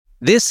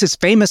This is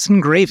Famous and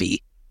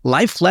Gravy,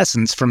 life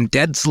lessons from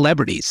dead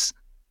celebrities.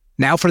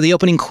 Now for the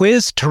opening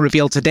quiz to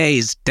reveal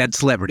today's dead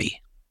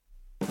celebrity.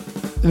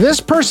 This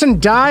person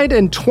died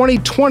in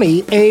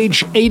 2020,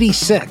 age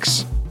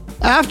 86.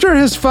 After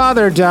his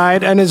father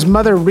died and his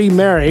mother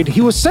remarried,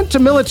 he was sent to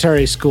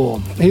military school.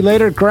 He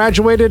later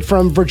graduated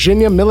from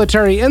Virginia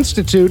Military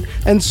Institute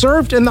and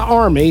served in the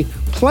Army,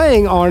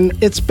 playing on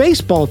its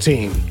baseball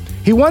team.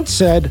 He once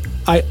said,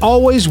 "I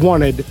always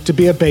wanted to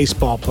be a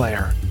baseball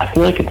player." I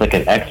feel like it's like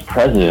an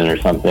ex-president or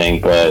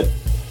something, but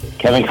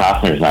Kevin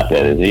Costner's not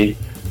dead, is he?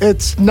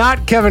 It's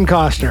not Kevin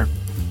Costner.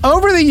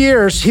 Over the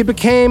years, he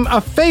became a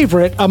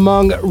favorite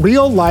among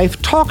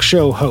real-life talk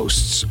show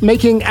hosts,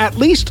 making at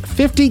least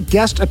 50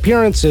 guest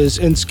appearances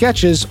in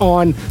sketches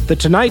on The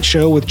Tonight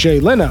Show with Jay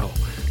Leno.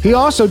 He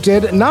also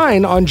did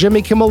 9 on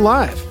Jimmy Kimmel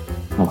Live.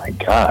 Oh my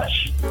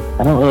gosh.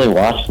 I don't really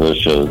watch those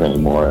shows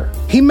anymore.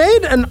 He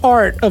made an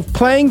art of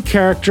playing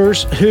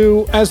characters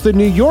who, as the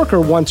New Yorker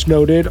once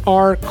noted,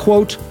 are,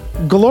 quote,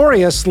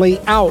 gloriously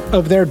out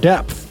of their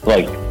depth.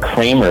 Like,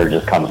 Kramer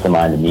just comes to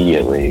mind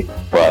immediately,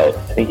 but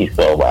I think he's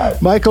still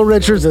alive. Michael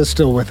Richards is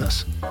still with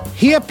us.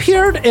 He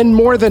appeared in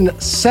more than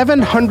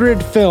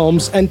 700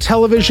 films and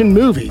television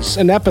movies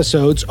and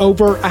episodes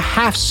over a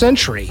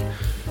half-century.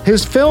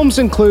 His films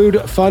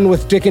include Fun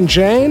with Dick and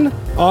Jane,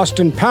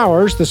 Austin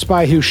Powers, The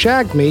Spy Who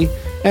Shagged Me,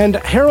 and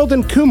Harold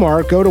and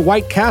Kumar Go to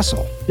White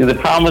Castle. Yeah, the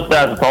problem with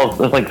that is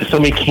there's so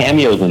many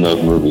cameos in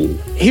those movies.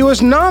 He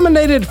was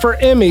nominated for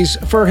Emmys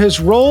for his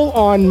role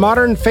on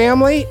Modern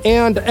Family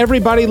and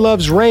Everybody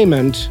Loves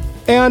Raymond,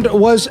 and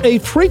was a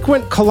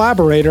frequent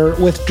collaborator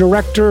with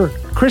director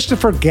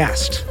Christopher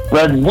Guest.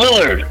 Fred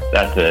Willard!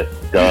 That's it.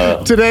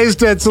 Duh. Today's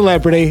dead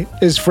celebrity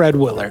is Fred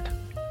Willard.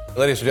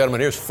 Ladies and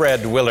gentlemen, here's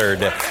Fred Willard.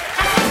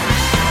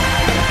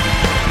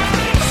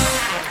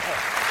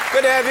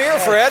 Good to have you here,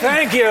 Fred.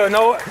 Thank you.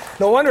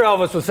 No wonder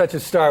Elvis was such a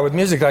star with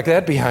music like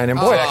that behind him.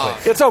 Boy,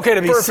 it's okay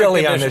to be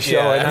silly on this show.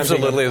 Yeah, and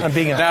absolutely.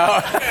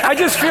 I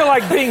just feel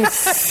like being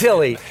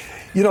silly.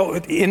 You know,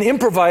 in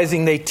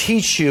improvising, they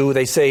teach you,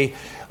 they say,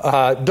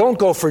 don't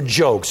go for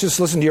jokes.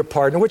 Just listen to your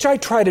partner, which I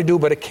try to do,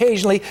 but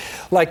occasionally,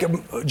 like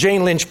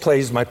Jane Lynch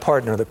plays my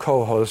partner, the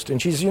co-host, and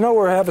she's, we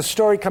have a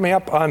story coming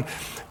up on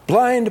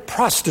blind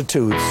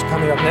prostitutes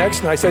coming up next.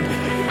 And I said,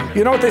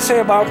 you know what they say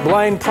about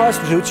blind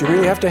prostitutes? You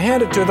really have to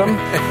hand it to them.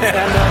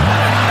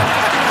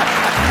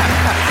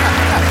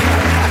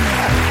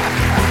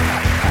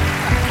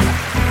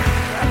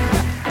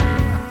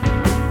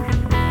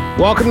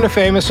 Welcome to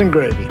Famous and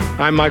Gravy.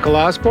 I'm Michael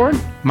Osborne.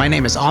 My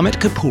name is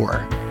Amit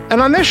Kapoor.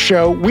 And on this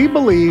show, we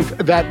believe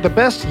that the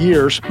best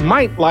years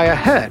might lie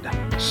ahead.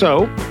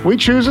 So, we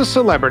choose a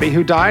celebrity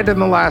who died in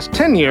the last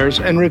 10 years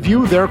and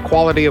review their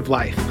quality of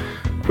life.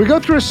 We go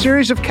through a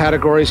series of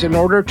categories in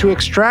order to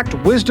extract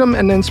wisdom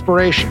and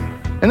inspiration.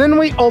 And then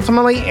we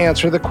ultimately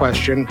answer the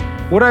question,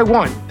 would I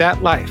want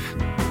that life?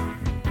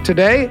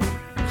 Today,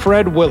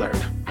 Fred Willard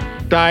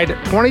died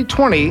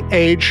 2020,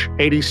 age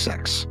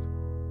 86.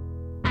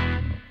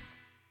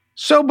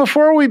 So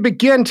before we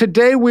begin,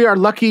 today we are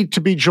lucky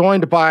to be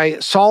joined by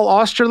Saul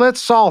Austerlitz.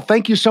 Saul,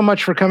 thank you so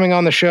much for coming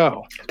on the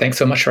show. Thanks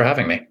so much for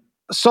having me.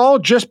 Saul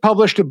just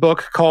published a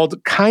book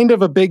called Kind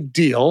of a Big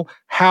Deal,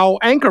 How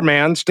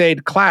Anchorman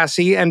Stayed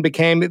Classy and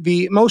Became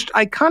the Most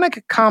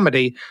Iconic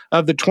Comedy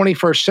of the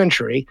 21st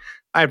Century.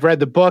 I've read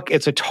the book.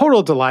 It's a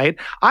total delight.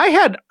 I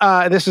had,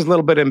 this is a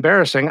little bit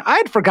embarrassing, I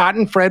had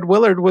forgotten Fred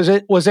Willard was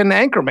in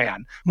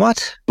Anchorman.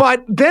 What?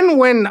 But then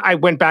when I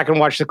went back and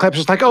watched the clips,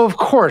 it's like, oh, of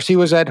course, he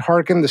was Ed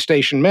Harkin, the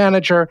station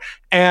manager.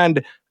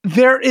 And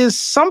there is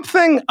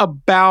something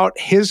about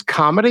his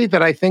comedy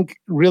that I think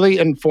really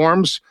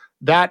informs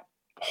that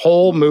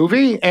whole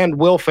movie and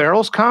Will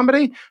Ferrell's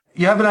comedy.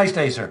 You have a nice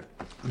day, sir.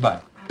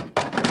 Goodbye.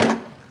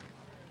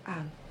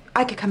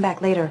 I could come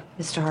back later,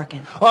 Mr.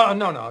 Harkin. Oh,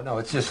 no.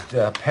 It's just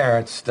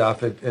parent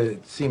stuff.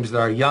 It seems that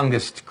our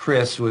youngest,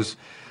 Chris, was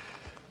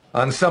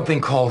on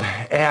something called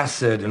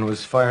acid and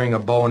was firing a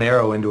bow and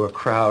arrow into a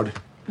crowd.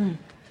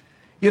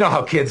 You know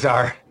how kids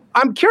are.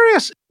 I'm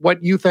curious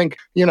what you think,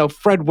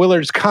 Fred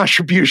Willard's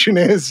contribution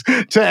is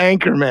to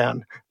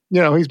Anchorman.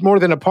 He's more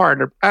than a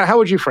partner. How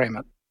would you frame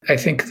it? I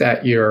think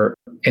that your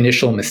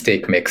initial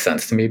mistake makes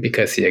sense to me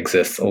because he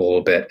exists a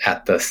little bit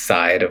at the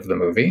side of the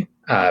movie.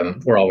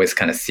 We're always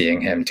kind of seeing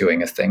him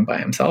doing his thing by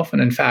himself.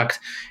 And in fact,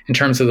 in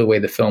terms of the way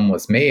the film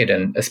was made,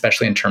 and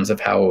especially in terms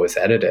of how it was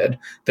edited,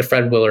 the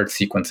Fred Willard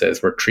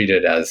sequences were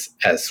treated as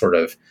sort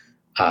of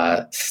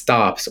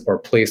stops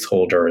or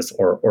placeholders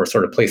or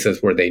sort of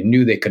places where they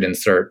knew they could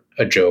insert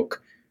a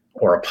joke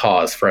or a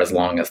pause for as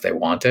long as they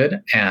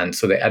wanted. And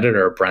so the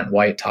editor, Brent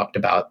White, talked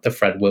about the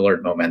Fred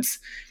Willard moments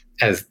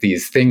as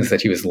these things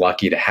that he was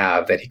lucky to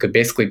have that he could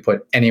basically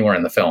put anywhere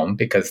in the film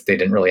because they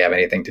didn't really have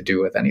anything to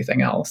do with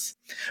anything else.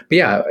 But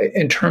yeah,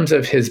 in terms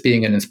of his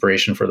being an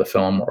inspiration for the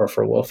film or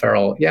for Will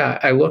Ferrell, yeah,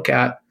 I look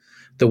at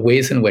the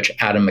ways in which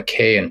Adam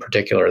McKay, in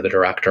particular, the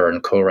director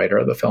and co-writer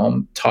of the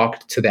film,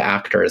 talked to the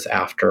actors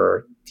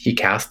after he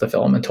cast the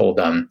film and told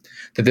them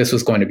that this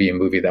was going to be a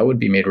movie that would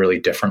be made really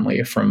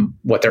differently from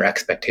what their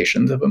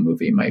expectations of a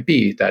movie might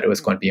be, that it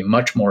was going to be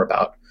much more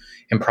about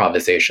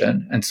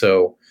improvisation. And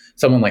so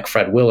someone like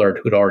Fred Willard,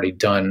 who'd already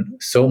done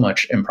so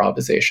much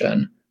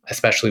improvisation,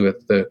 especially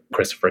with the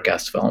Christopher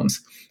Guest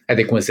films, I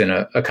think was in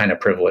a kind of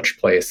privileged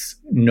place,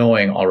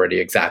 knowing already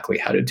exactly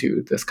how to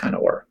do this kind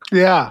of work.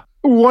 Yeah.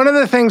 One of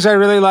the things I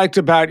really liked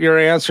about your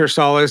answer,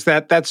 Saul, is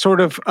that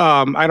sort of,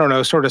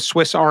 sort of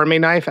Swiss Army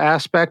knife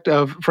aspect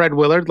of Fred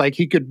Willard. Like,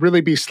 he could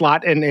really be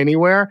slot in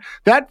anywhere.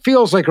 That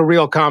feels like a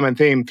real common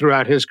theme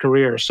throughout his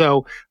career.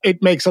 So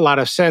it makes a lot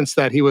of sense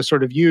that he was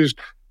sort of used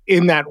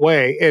in that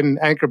way in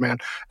Anchorman.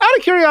 Out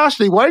of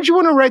curiosity, why did you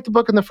want to write the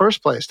book in the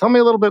first place? Tell me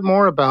a little bit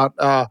more about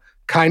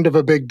Kind of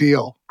a Big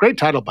Deal. Great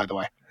title, by the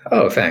way.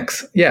 Oh,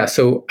 thanks. Yeah,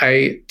 so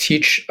I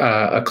teach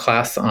a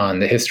class on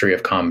the history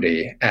of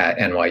comedy at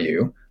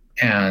NYU.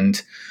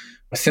 And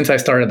since I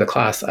started the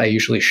class, I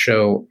usually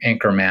show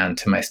Anchorman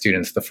to my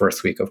students the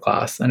first week of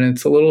class. And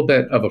it's a little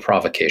bit of a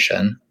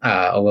provocation,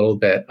 a little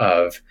bit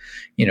of,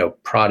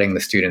 prodding the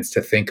students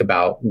to think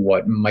about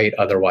what might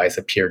otherwise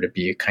appear to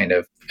be kind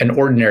of an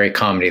ordinary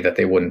comedy that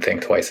they wouldn't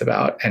think twice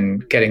about,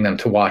 and getting them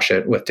to watch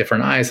it with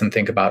different eyes and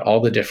think about all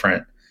the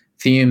different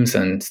themes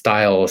and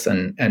styles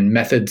and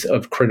methods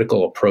of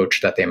critical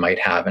approach that they might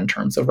have in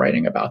terms of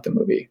writing about the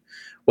movie,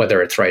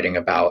 whether it's writing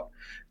about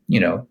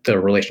the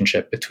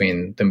relationship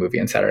between the movie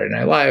and Saturday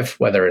Night Live,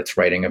 whether it's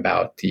writing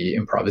about the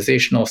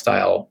improvisational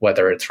style,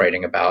 whether it's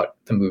writing about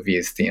the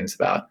movie's themes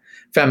about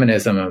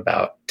feminism,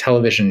 about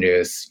television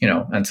news,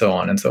 and so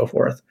on and so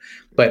forth.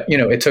 But,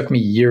 it took me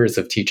years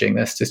of teaching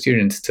this to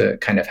students to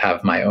kind of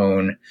have my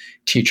own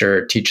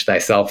teacher, teach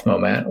thyself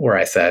moment where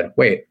I said,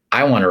 wait,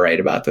 I want to write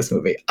about this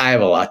movie. I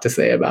have a lot to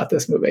say about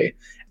this movie.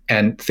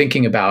 And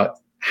thinking about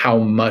how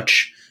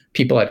much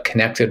people had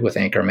connected with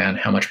Anchorman,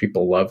 how much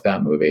people loved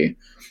that movie,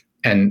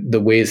 and the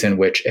ways in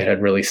which it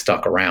had really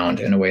stuck around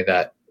in a way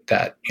that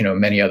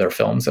many other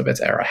films of its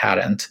era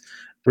hadn't,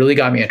 really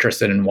got me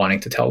interested in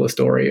wanting to tell the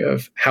story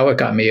of how it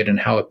got made and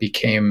how it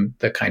became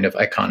the kind of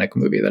iconic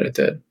movie that it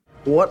did.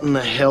 What in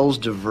the hell's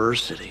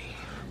diversity?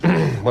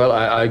 Well,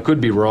 I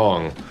could be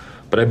wrong,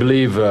 but I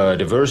believe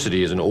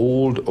diversity is an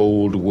old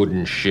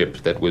wooden ship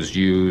that was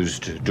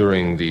used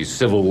during the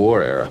Civil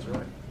War era.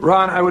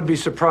 Ron, I would be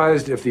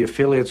surprised if the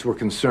affiliates were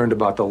concerned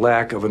about the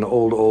lack of an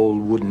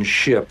old wooden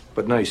ship,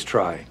 but nice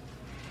try.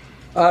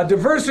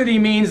 Diversity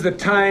means the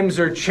times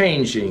are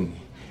changing.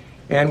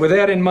 And with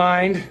that in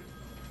mind,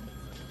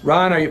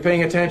 Ron, are you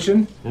paying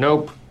attention?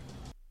 Nope.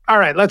 All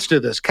right, let's do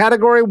this.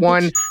 Category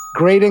 1,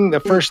 grading the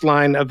first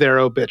line of their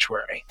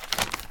obituary.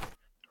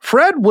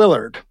 Fred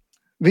Willard,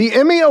 the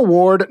Emmy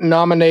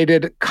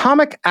Award-nominated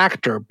comic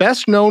actor,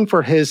 best known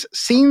for his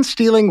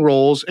scene-stealing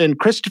roles in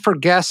Christopher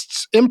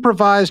Guest's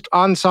improvised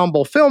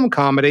ensemble film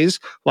comedies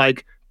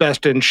like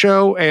Best in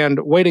Show and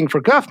Waiting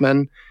for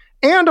Guffman,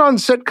 and on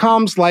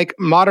sitcoms like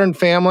Modern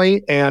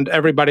Family and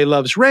Everybody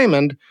Loves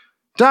Raymond,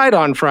 died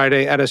on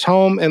Friday at his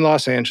home in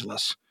Los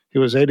Angeles. He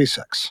was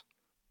 86.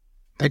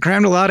 They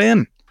crammed a lot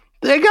in.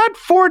 They got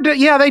 4...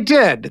 yeah, they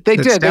did. They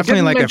did. It's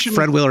definitely like mention... a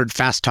Fred Willard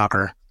fast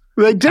talker.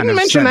 They didn't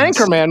mention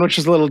Anchorman, which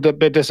is a little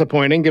bit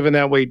disappointing, given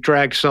that we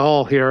dragged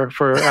Saul here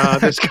for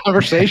this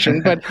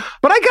conversation. But I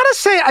gotta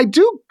say, I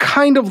do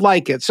kind of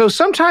like it. So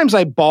sometimes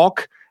I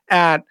balk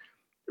at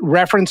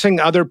referencing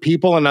other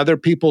people and other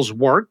people's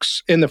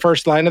works in the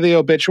first line of the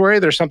obituary.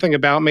 There's something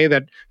about me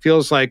that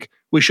feels like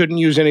we shouldn't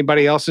use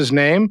anybody else's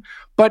name.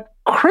 But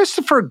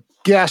Christopher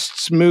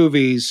Guest's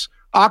movies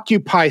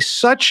occupy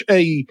such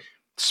a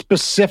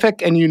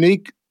specific and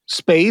unique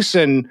space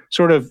and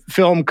sort of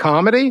film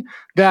comedy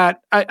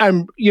that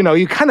I'm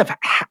you kind of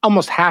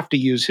almost have to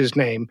use his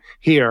name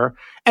here.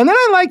 And then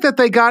I like that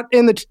they got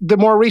in the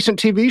more recent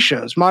TV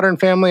shows, Modern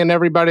Family and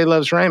Everybody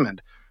Loves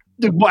Raymond.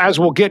 As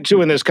we'll get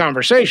to in this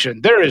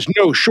conversation, there is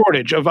no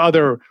shortage of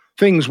other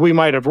things we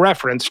might have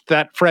referenced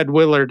that Fred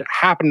Willard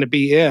happened to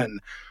be in.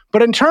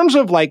 But in terms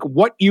of like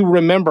what you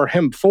remember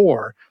him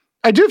for,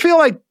 I do feel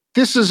like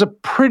this is a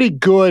pretty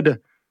good,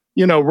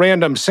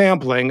 random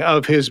sampling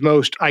of his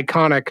most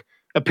iconic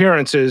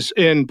appearances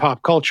in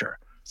pop culture.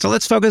 So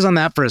let's focus on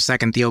that for a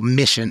second, the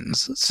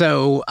omissions.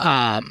 So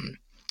I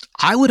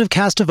would have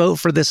cast a vote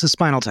for This Is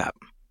Spinal Tap.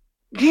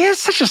 Yeah, it's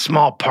such a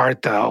small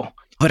part, though.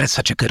 But it's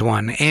such a good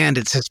one, and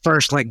it's his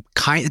first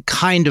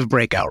kind of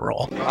breakout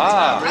role.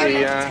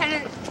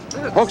 Lieutenant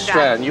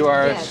Hookstrand, you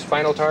are yes.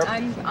 Spinal Tap?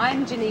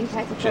 I'm Janine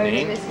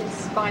Pettigreen. This is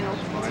Spinal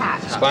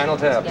Tap. Spinal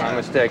Tap, my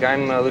mistake.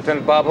 I'm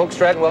Lieutenant Bob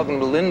Hookstrand. Welcome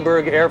to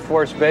Lindbergh Air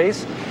Force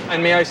Base.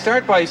 And may I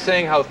start by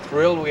saying how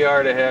thrilled we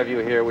are to have you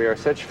here. We are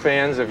such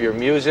fans of your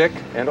music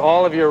and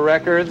all of your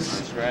records.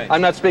 That's right.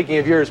 I'm not speaking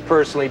of yours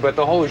personally, but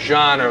the whole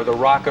genre of the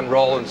rock and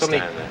roll and so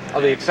many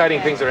of the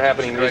exciting things that are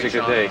happening in music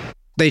today.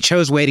 They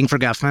chose Waiting for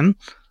Guffman,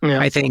 yeah.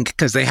 I think,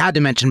 because they had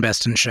to mention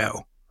Best in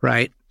Show,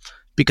 right?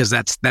 Because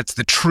that's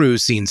the true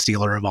scene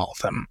stealer of all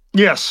of them.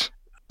 Yes.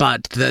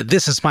 But the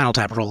This Is Spinal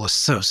Tap role is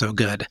so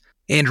good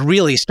and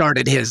really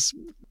started his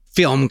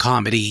film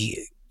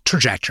comedy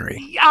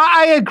trajectory.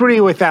 I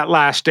agree with that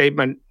last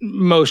statement,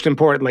 most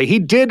importantly. He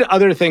did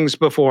other things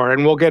before,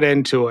 and we'll get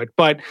into it,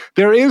 but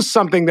there is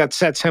something that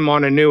sets him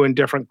on a new and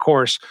different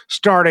course,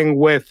 starting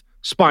with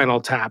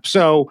Spinal Tap.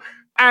 So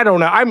I don't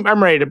know.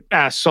 I'm ready to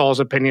ask Saul's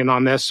opinion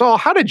on this. Saul,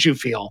 how did you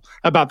feel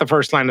about the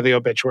first line of the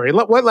obituary?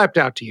 What leapt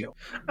out to you?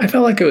 I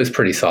felt like it was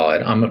pretty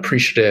solid. I'm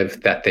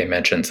appreciative that they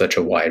mentioned such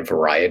a wide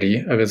variety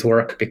of his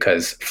work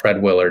because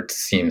Fred Willard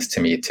seems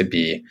to me to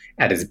be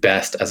at his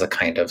best as a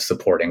kind of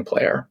supporting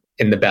player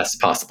in the best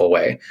possible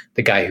way.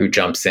 The guy who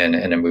jumps in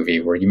a movie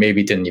where you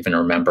maybe didn't even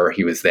remember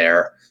he was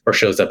there, or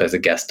shows up as a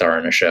guest star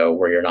in a show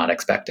where you're not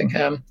expecting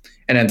him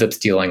and ends up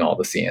stealing all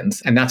the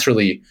scenes. And that's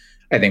really,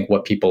 I think,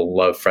 what people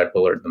love Fred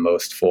Willard the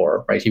most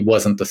for, right? He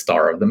wasn't the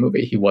star of the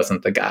movie. He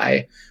wasn't the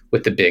guy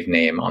with the big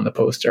name on the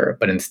poster,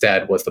 but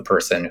instead was the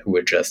person who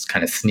would just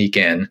kind of sneak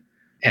in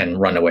and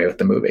run away with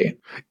the movie.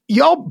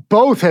 Y'all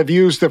both have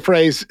used the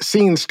phrase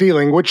scene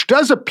stealing, which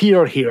does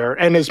appear here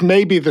and is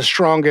maybe the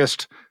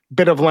strongest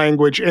bit of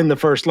language in the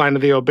first line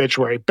of the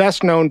obituary,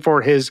 best known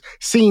for his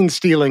scene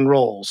stealing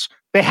roles.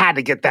 They had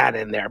to get that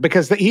in there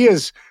because he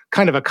is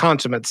kind of a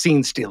consummate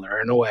scene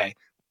stealer in a way.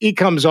 He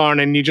comes on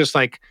and you just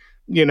like,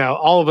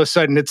 all of a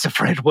sudden it's a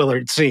Fred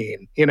Willard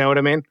scene. You know what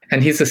I mean?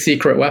 And he's a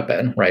secret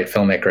weapon, right?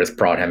 Filmmakers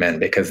brought him in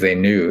because they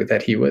knew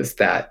that he was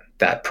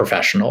that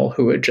professional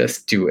who would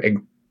just do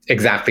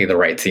exactly the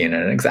right scene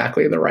in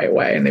exactly the right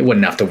way. And they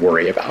wouldn't have to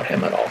worry about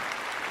him at all.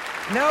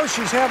 Now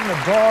she's having the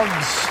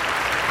dogs.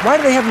 Why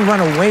do they have them run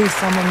away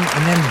from him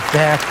and then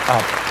back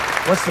up?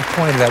 What's the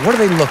point of that? What are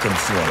they looking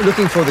for?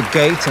 Looking for the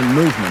gait and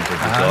movement of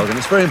the dog, and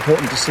it's very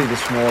important to see the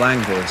small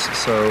angles.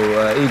 So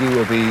Edie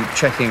will be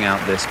checking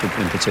out this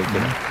in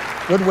particular.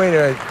 Good way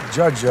to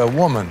judge a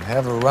woman.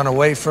 Have her run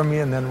away from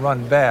you and then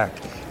run back.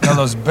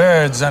 Those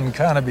birds on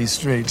Carnaby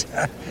Street.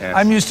 Yes.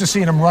 I'm used to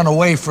seeing them run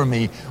away from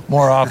me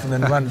more often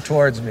than run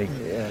towards me.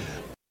 Yeah.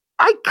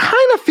 I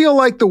kind of feel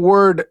like the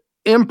word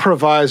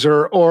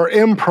improviser or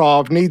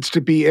improv needs to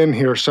be in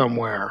here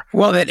somewhere.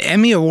 Well, that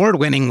Emmy Award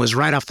winning was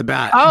right off the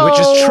bat, which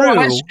is true.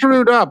 I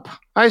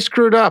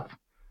screwed up.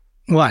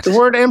 What? The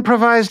word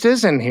improvised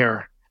is in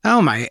here.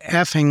 Oh, my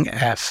effing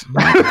F.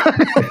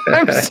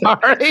 I'm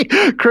sorry.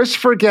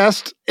 Christopher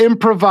Guest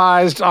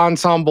improvised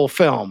ensemble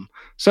film.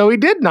 So they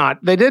did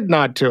not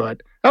do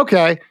it.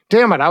 Okay.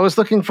 Damn it. I was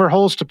looking for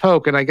holes to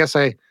poke, and I guess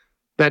that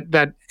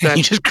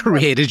you just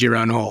created your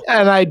own hole.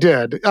 And I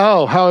did.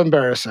 Oh, how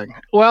embarrassing.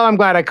 Well, I'm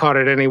glad I caught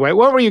it anyway.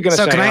 What were you going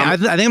to say? I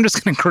think I'm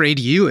just going to grade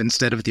you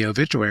instead of the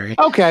obituary.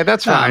 Okay,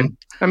 that's fine.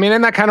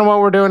 Isn't that kind of what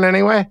we're doing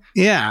anyway?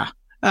 Yeah.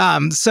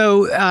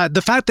 So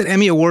the fact that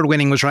Emmy Award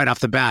winning was right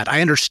off the bat,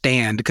 I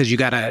understand because you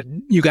gotta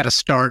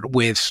start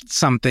with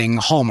something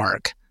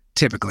Hallmark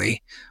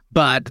typically,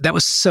 but that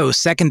was so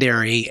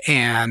secondary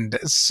and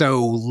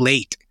so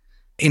late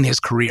in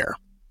his career.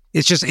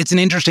 It's an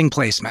interesting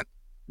placement.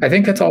 I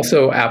think that's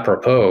also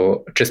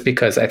apropos, just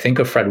because I think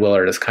of Fred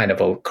Willard as kind of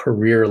a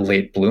career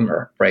late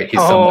bloomer, right? He's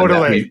someone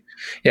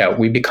that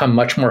we become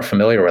much more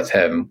familiar with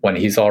him when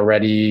he's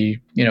already,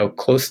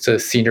 close to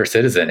senior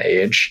citizen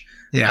age.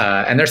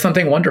 Yeah. And there's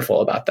something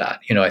wonderful about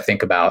that. I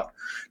think about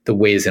the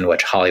ways in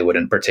which Hollywood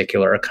in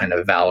particular kind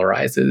of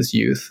valorizes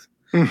youth.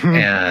 Mm-hmm.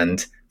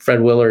 And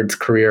Fred Willard's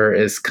career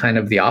is kind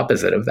of the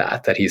opposite of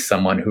that he's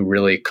someone who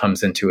really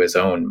comes into his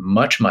own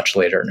much, much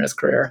later in his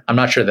career. I'm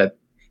not sure that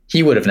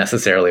he would have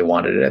necessarily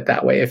wanted it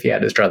that way if he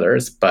had his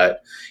druthers,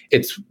 but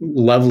it's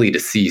lovely to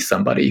see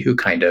somebody who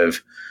kind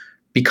of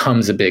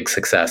becomes a big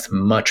success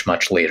much,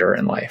 much later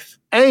in life.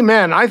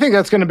 Amen. I think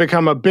that's going to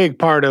become a big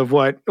part of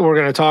what we're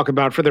going to talk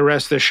about for the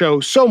rest of the show.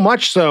 So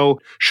much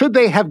so, should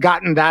they have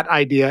gotten that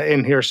idea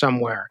in here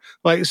somewhere?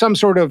 Like some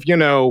sort of,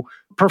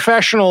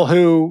 professional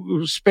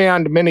who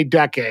spanned many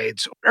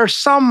decades or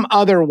some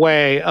other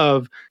way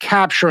of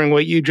capturing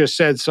what you just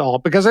said, Saul.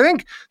 Because I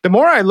think the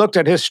more I looked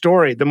at his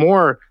story, the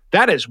more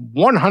that is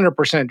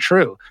 100%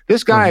 true.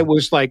 This guy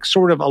was like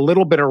sort of a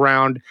little bit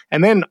around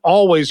and then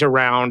always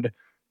around,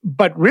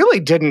 but really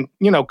didn't,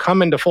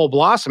 come into full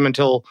blossom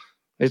until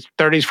his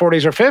 30s,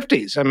 40s, or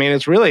 50s.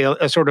 It's really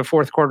a sort of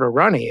fourth quarter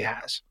run he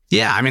has.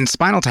 Yeah,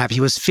 Spinal Tap, he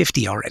was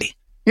 50 already.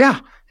 Yeah,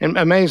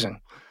 amazing.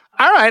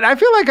 All right, I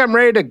feel like I'm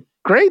ready to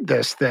grade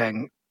this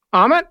thing.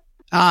 Amit?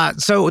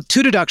 So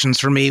 2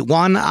 deductions for me.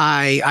 One,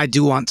 I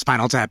do want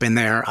Spinal Tap in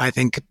there. I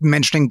think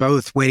mentioning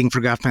both Waiting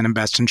for Guffman and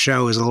Best in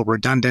Show is a little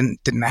redundant.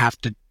 Didn't have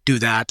to do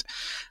that.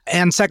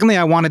 And secondly,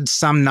 I wanted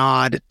some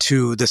nod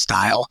to the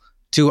style,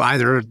 to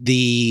either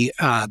the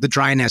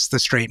dryness, the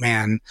straight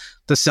man,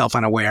 the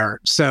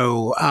self-unaware.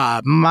 So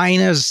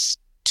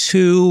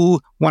 -2,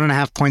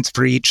 1.5 points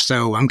for each.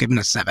 So I'm giving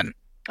a 7.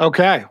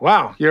 Okay.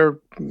 Wow.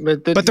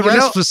 But the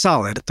rest was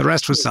solid. The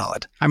rest was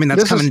solid.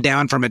 That's coming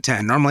down from a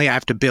 10. Normally I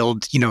have to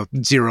build,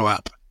 0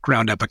 up,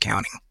 ground up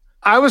accounting.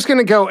 I was going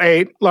to go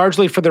 8,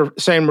 largely for the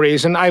same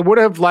reason. I would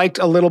have liked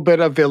a little bit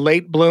of the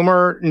late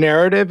bloomer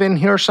narrative in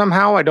here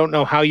somehow. I don't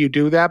know how you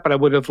do that, but I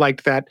would have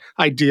liked that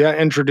idea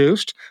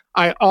introduced.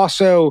 I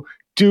also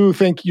do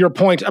think your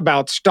point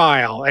about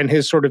style and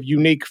his sort of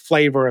unique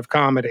flavor of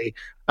comedy.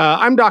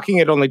 I'm docking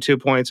it only 2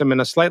 points. I'm in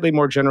a slightly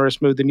more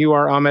generous mood than you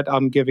are, Amit.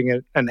 I'm giving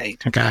it an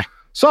 8. Okay.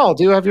 Saul,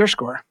 do you have your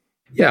score?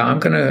 Yeah, I'm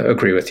going to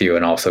agree with you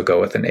and also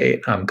go with an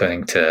 8. I'm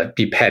going to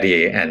be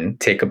petty and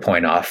take a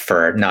point off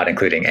for not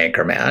including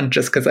Anchorman,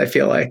 just because I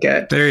feel like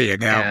it. There you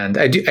go. And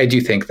I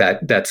do think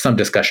that some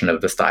discussion of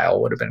the style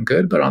would have been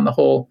good, but on the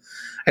whole,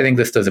 I think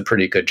this does a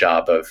pretty good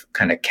job of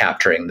kind of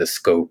capturing the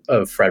scope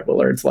of Fred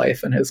Willard's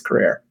life and his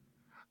career.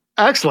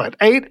 Excellent.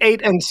 8,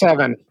 8, and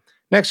 7.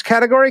 Next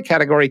category,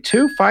 category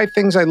 2, 5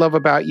 things I love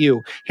about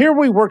you. Here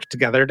we work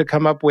together to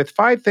come up with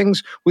 5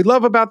 things we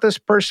love about this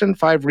person,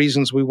 5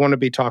 reasons we want to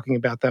be talking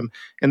about them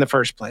in the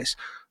first place.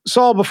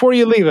 Saul, before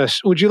you leave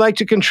us, would you like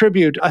to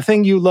contribute a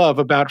thing you love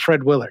about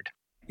Fred Willard?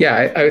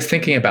 Yeah, I was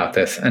thinking about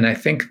this, and I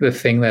think the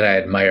thing that I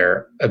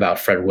admire about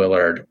Fred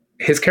Willard,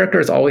 his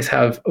characters always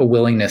have a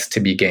willingness to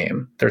be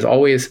game. There's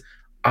always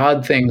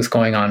odd things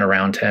going on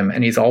around him,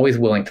 and he's always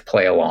willing to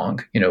play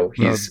along.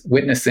 He's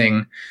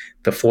witnessing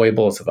the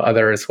foibles of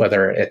others,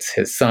 whether it's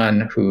his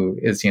son who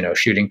is,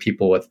 shooting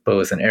people with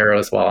bows and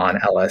arrows while on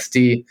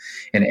LSD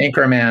in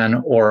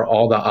Anchorman, or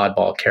all the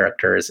oddball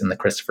characters in the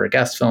Christopher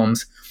Guest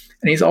films.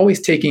 And he's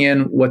always taking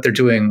in what they're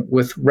doing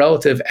with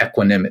relative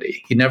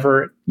equanimity. He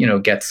never,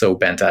 gets so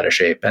bent out of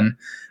shape. And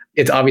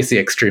it's obviously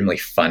extremely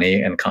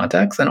funny in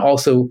context, and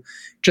also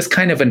just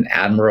kind of an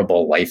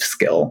admirable life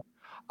skill.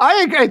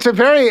 It's a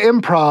very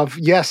improv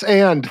yes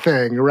and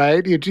thing,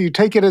 right? You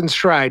take it in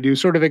stride. You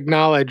sort of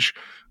acknowledge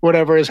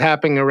whatever is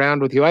happening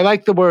around with you. I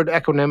like the word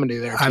equanimity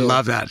there, too. I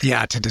love that,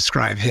 to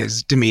describe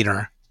his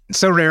demeanor. It's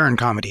so rare in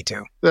comedy,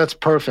 too. That's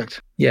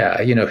perfect.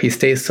 Yeah, he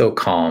stays so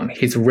calm.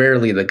 He's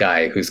rarely the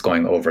guy who's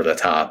going over the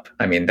top.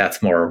 I mean,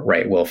 that's more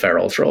Will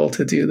Ferrell's role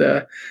to do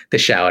the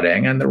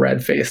shouting and the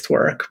red-faced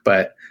work.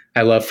 But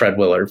I love Fred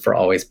Willard for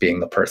always being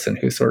the person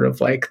who's sort of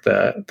like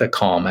the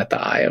calm at the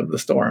eye of the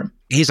storm.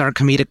 He's our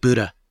comedic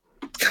Buddha.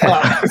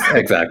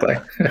 Exactly.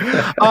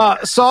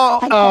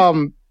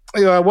 Saul,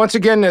 once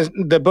again,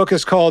 the book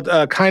is called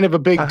Kind of a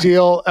Big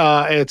Deal.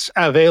 It's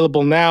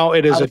available now.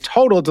 It is a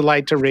total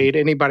delight to read.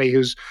 Anybody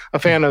who's a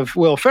fan of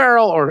Will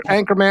Ferrell or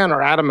Anchorman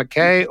or Adam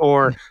McKay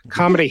or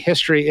comedy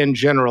history in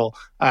general,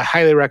 I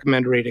highly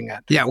recommend reading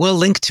it. Yeah, we'll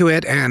link to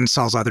it and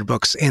Saul's other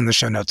books in the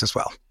show notes as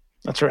well.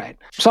 That's right.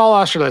 Saul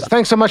Austerlitz,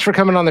 thanks so much for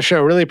coming on the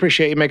show. Really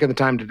appreciate you making the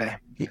time today.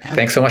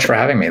 Thanks so much for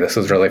having me. This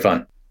was really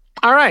fun.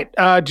 All right.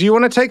 Do you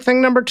want to take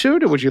thing number 2?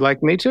 Would you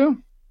like me to?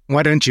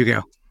 Why don't you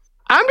go?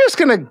 I'm just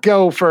going to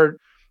go for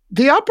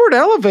the upward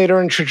elevator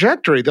and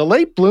trajectory, the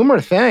late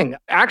bloomer thing.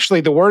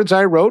 Actually, the words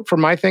I wrote for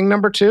my thing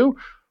number 2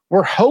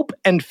 were hope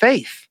and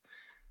faith.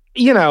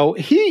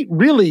 He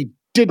really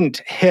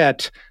didn't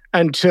hit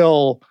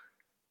until,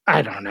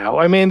 I don't know.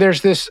 I mean,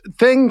 there's this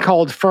thing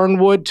called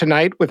Fernwood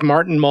Tonight with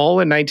Martin Mull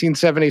in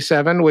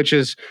 1977, which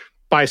is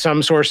by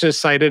some sources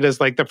cited as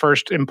like the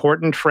first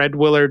important Fred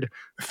Willard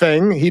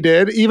thing he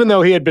did, even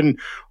though he had been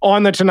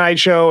on The Tonight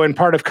Show and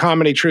part of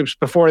comedy troupes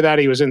before that.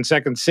 He was in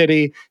Second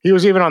City. He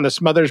was even on the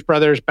Smothers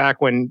Brothers back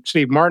when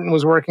Steve Martin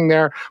was working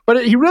there.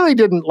 But he really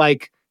didn't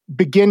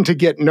begin to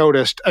get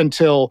noticed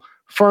until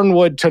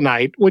Fernwood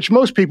Tonight, which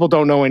most people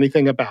don't know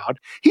anything about.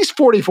 He's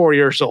 44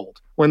 years old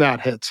when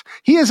that hits.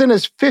 He is in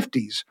his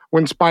 50s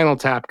when Spinal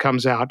Tap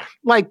comes out.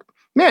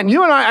 Man,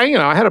 you and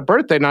I had a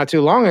birthday not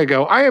too long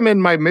ago. I am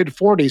in my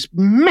mid-40s.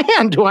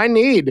 Man, do I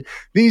need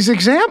these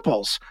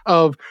examples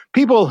of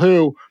people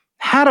who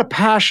had a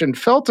passion,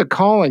 felt a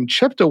calling,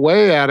 chipped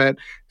away at it,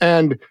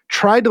 and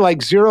tried to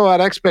zero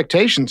out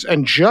expectations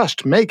and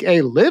just make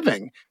a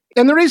living.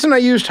 And the reason I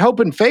used hope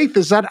and faith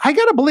is that I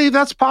got to believe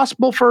that's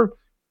possible for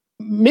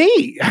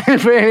me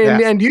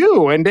and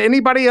you and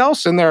anybody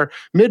else in their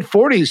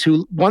mid-40s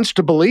who wants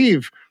to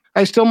believe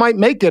I still might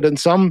make it in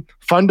some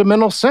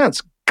fundamental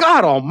sense.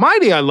 God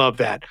almighty, I love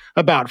that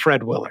about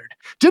Fred Willard.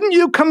 Didn't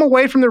you come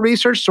away from the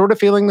research sort of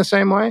feeling the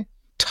same way?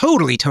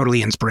 Totally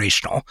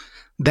inspirational.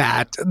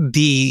 That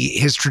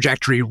his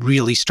trajectory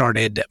really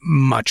started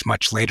much,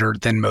 much later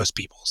than most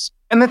people's.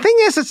 And the thing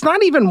is, it's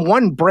not even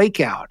one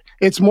breakout.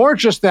 It's more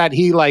just that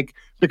he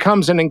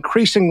becomes an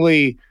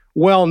increasingly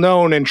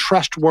well-known and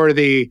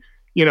trustworthy,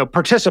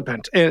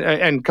 participant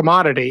and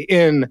commodity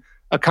in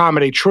a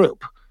comedy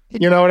troupe.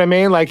 You know what I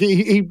mean?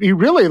 He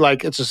really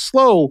it's a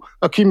slow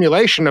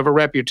accumulation of a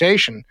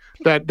reputation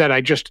that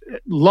I just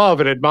love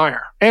and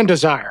admire and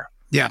desire.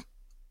 Yeah.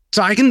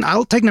 So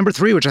I'll take number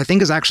 3, which I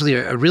think is actually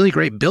a really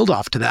great build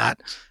off to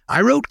that.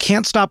 I wrote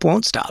Can't Stop,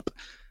 Won't Stop.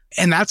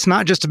 And that's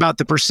not just about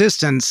the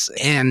persistence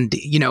and,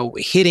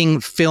 hitting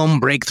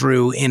film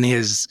breakthrough in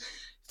his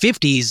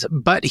 50s,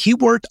 but he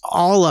worked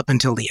all up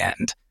until the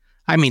end.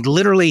 I mean,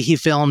 literally he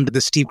filmed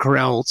the Steve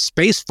Carell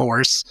Space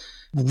Force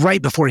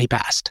right before he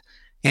passed.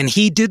 And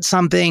he did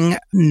something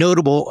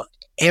notable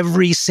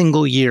every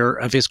single year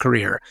of his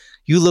career.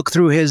 You look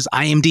through his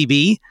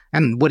IMDb,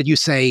 and what did you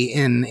say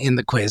in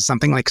the quiz?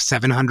 Something like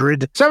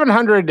 700?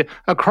 700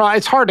 across.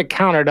 It's hard to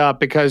count it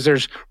up because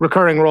there's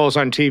recurring roles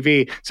on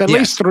TV. It's at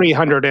least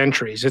 300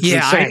 entries. It's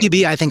insane.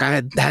 IMDb, I think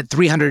I had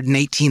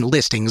 318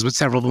 listings, but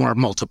several of them are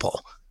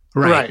multiple.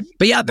 Right.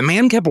 But yeah, the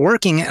man kept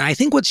working. And I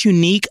think what's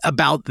unique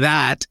about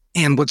that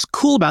and what's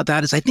cool about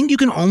that is I think you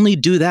can only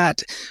do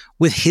that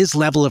with his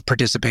level of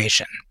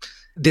participation.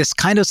 This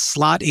kind of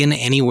slot in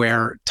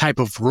anywhere type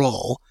of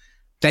role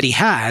that he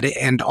had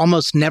and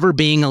almost never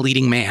being a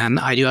leading man.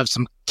 I do have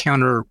some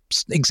counter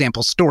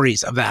example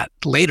stories of that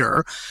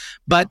later,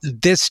 but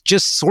this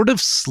just sort of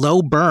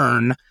slow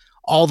burn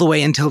all the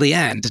way until the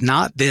end,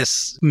 not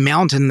this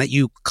mountain that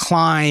you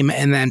climb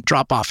and then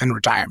drop off in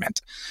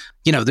retirement.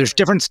 You know, there's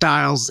different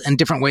styles and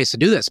different ways to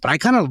do this, but I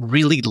kind of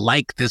really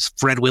like this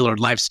Fred Willard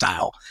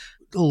lifestyle.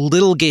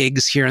 Little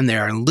gigs here and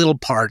there and little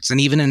parts,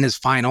 and even in his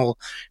final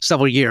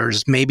several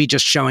years, maybe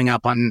just showing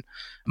up on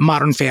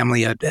Modern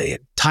Family a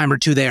time or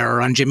two there,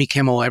 or on Jimmy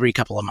Kimmel every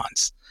couple of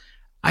months.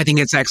 I think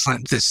it's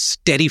excellent, this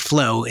steady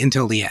flow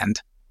until the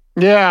end.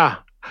 Yeah.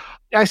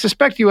 I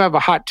suspect you have a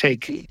hot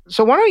take.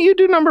 So why don't you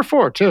do number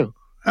 4 too?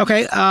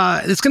 Okay,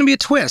 it's going to be a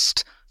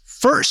twist.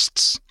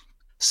 Firsts.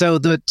 So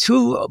the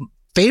two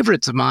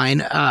favorites of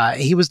mine,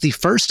 he was the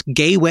first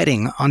gay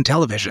wedding on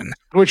television.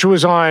 Which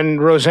was on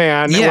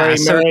Roseanne, where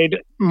he married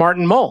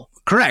Martin Mull.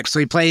 Correct. So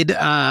he played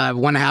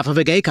one half of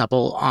a gay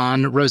couple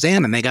on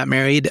Roseanne, and they got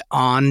married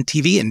on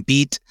TV and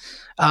beat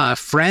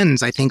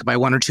Friends, I think, by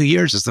 1 or 2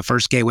 years as the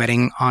first gay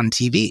wedding on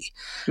TV.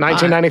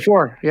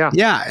 1994, yeah.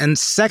 Yeah, and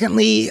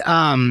secondly,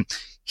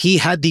 he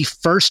had the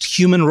first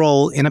human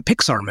role in a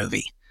Pixar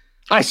movie.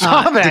 I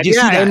saw that, did you see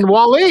that? In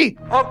Wall-E.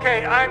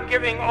 Okay, I'm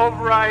giving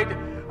override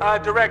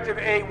Directive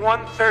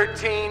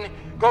A113.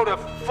 Go to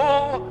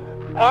full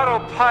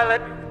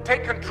autopilot,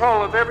 take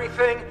control of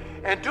everything,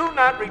 and do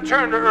not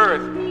return to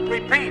Earth.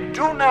 Repeat,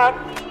 do not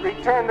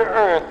return to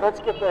Earth. Let's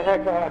get the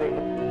heck out of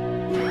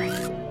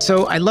here.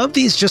 So I love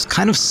these just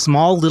kind of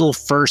small little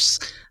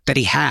firsts that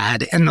he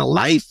had. And the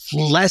life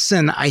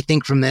lesson, I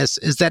think, from this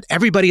is that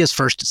everybody is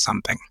first at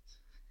something.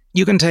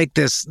 You can take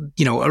this,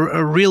 you know,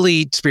 a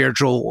really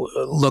spiritual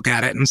look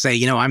at it and say,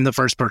 you know, I'm the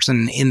first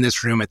person in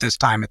this room at this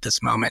time, at this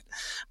moment.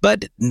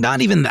 But not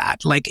even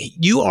that. Like,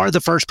 you are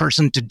the first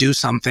person to do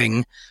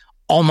something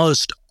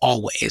almost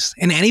always.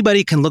 And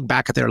anybody can look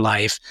back at their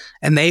life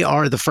and they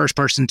are the first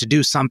person to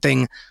do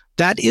something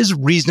that is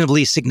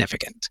reasonably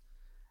significant.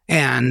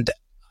 And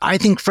I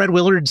think Fred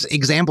Willard's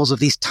examples of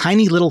these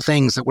tiny little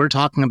things that we're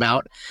talking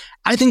about,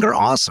 I think are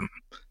awesome.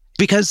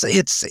 Because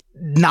it's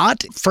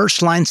not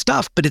first line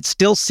stuff, but it's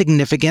still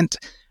significant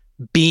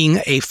being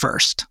a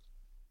first.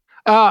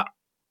 All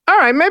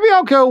right, maybe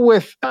I'll go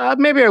with,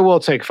 maybe I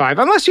will take 5.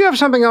 Unless you have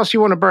something else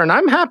you want to burn.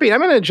 I'm happy.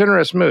 I'm in a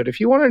generous mood. If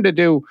you wanted to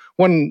do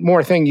one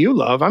more thing you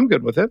love, I'm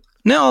good with it.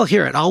 No, I'll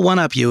hear it. I'll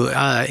one-up you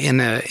in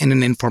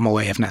an informal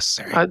way if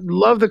necessary. I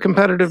love the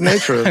competitive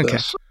nature of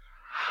this.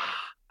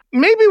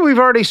 Maybe we've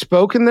already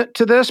spoken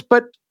to this,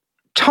 but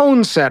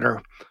tone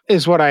setter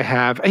is what I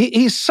have.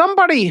 He's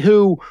somebody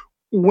who,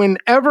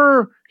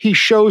 whenever he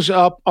shows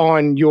up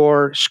on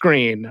your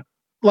screen,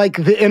 like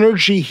the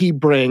energy he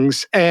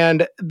brings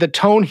and the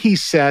tone he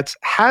sets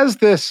has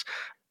this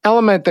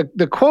element.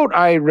 The quote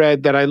I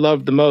read that I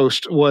loved the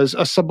most was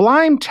a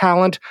sublime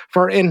talent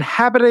for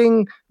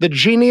inhabiting the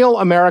genial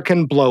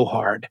American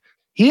blowhard.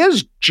 He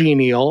is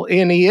genial,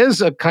 and he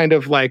is a kind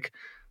of like,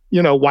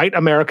 you know, white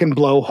American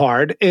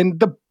blowhard in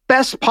the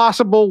best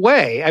possible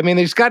way. I mean,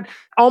 he's got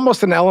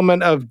almost an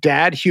element of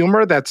dad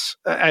humor that's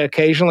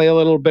occasionally a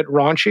little bit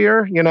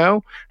raunchier, you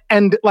know?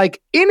 And like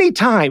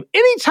anytime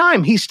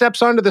he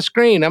steps onto the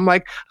screen, I'm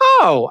like,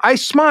 oh, I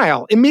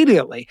smile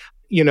immediately.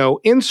 You know,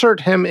 insert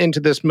him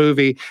into this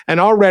movie, and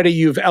already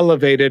you've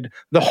elevated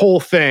the whole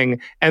thing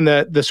and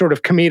the sort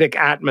of comedic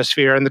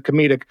atmosphere and the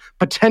comedic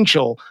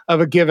potential of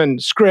a given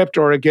script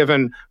or a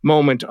given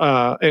moment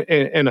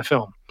in a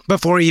film.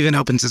 Before he even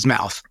opens his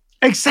mouth.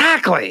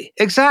 Exactly.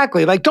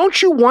 Like,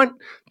 don't you want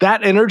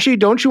that energy?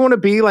 Don't you want to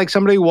be like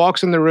somebody who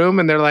walks in the room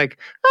and they're like,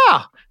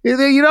 oh,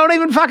 you don't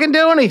even fucking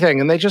do anything,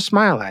 and they just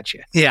smile at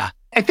you? Yeah.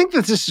 I think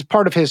that this is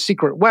part of his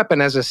secret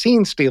weapon as a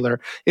scene stealer,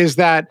 is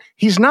that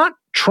he's not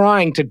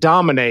trying to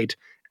dominate,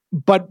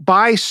 but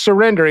by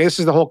surrendering, this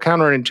is the whole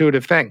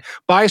counterintuitive thing,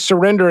 by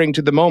surrendering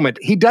to the moment,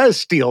 he does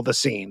steal the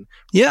scene.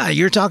 Yeah,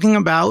 you're talking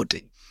about,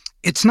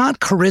 it's not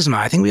charisma.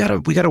 I think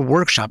we got to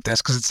workshop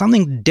this because it's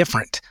something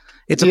different.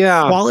 It's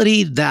a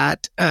quality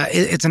that,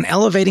 it's an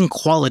elevating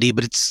quality,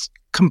 but it's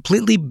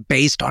completely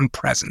based on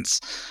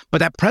presence. But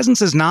that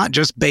presence is not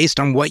just based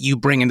on what you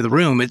bring into the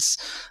room. It's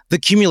the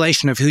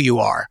accumulation of who you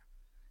are.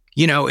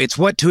 You know, it's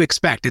what to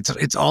expect.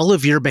 It's all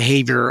of your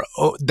behavior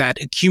that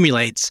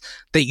accumulates,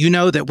 that you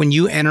know that when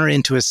you enter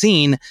into a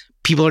scene,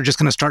 people are just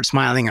going to start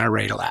smiling and are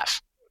ready to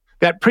laugh.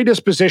 That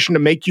predisposition to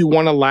make you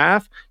want to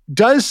laugh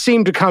does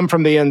seem to come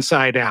from the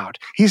inside out.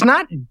 He's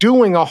not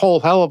doing a whole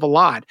hell of a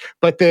lot,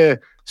 but the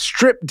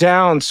stripped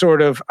down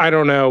sort of, I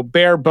don't know,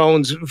 bare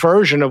bones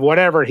version of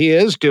whatever he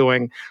is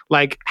doing,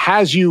 like,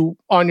 has you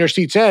on your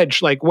seat's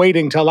edge, like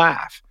waiting to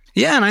laugh.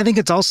 Yeah, and I think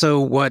it's also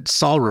what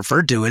Saul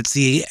referred to. It's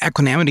the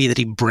equanimity that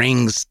he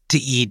brings to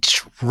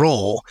each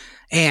role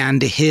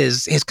and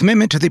his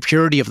commitment to the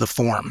purity of the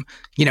form.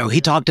 You know,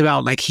 he talked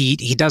about, like, he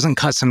doesn't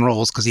cuss in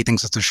roles because he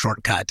thinks it's a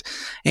shortcut,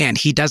 and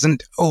he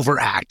doesn't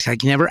overact.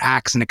 Like, he never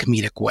acts in a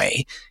comedic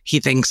way. He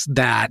thinks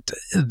that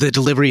the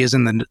delivery is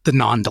in the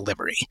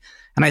non-delivery.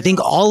 And I think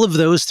all of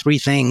those three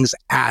things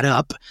add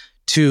up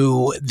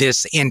to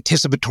this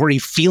anticipatory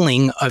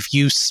feeling of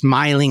you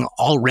smiling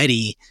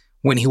already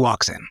when he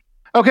walks in.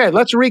 Okay,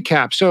 let's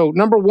recap. So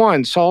number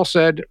 1, Saul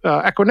said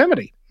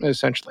equanimity,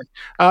 essentially.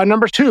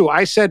 Number 2,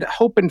 I said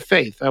hope and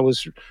faith. I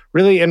was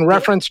really in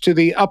reference to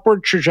the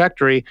upward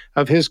trajectory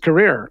of his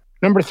career.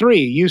 Number 3,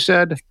 you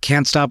said?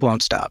 Can't stop,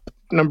 won't stop.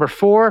 Number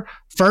 4?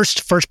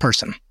 First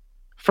person.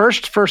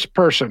 First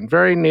person.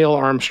 Very Neil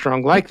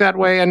Armstrong, like that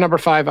way. And number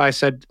 5, I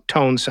said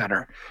tone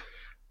setter.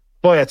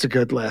 Boy, that's a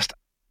good list.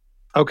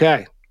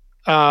 Okay,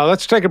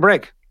 let's take a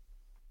break.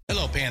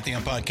 Hello,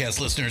 Pantheon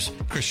podcast listeners.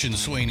 Christian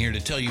Swain here to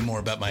tell you more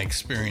about my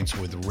experience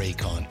with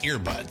Raycon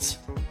earbuds.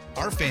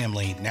 Our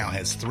family now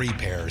has 3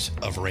 pairs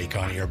of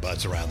Raycon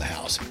earbuds around the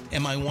house,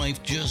 and my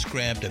wife just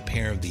grabbed a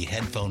pair of the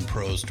Headphone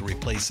Pros to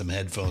replace some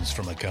headphones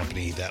from a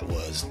company that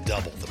was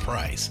double the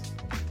price.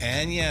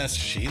 And yes,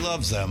 she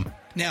loves them.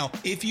 Now,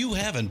 if you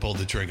haven't pulled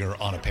the trigger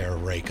on a pair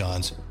of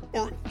Raycons,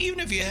 or even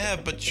if you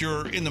have, but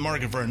you're in the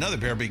market for another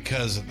pair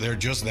because they're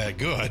just that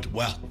good,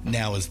 well,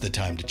 now is the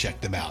time to check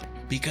them out,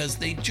 because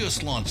they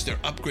just launched their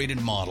upgraded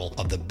model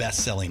of the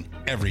best-selling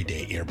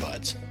everyday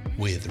earbuds.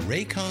 With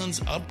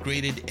Raycon's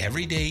upgraded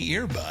everyday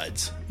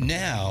earbuds,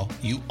 now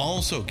you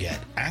also get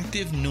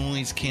active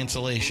noise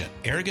cancellation,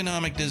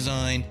 ergonomic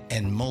design,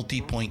 and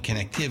multi-point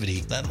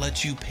connectivity that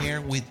lets you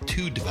pair with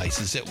 2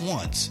 devices at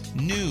once.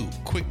 New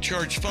quick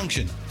charge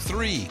function,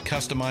 3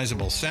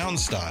 customizable sound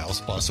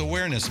styles, plus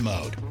awareness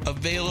mode.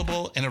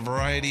 Available in a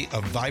variety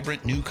of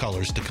vibrant new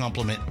colors to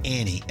complement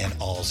any and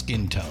all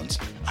skin tones.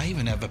 I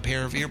even have a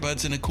pair of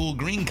earbuds in a cool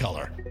green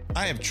color.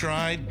 I have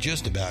tried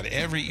just about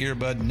every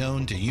earbud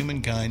known to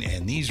humankind,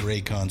 and these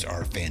Raycons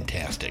are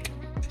fantastic.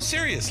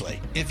 Seriously,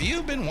 if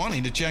you've been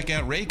wanting to check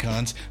out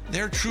Raycons,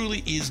 there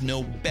truly is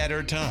no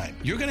better time.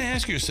 You're going to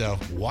ask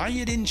yourself why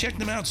you didn't check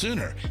them out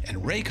sooner, and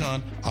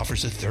Raycon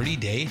offers a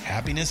 30-day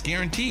happiness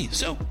guarantee.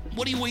 So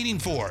what are you waiting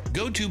for?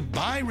 Go to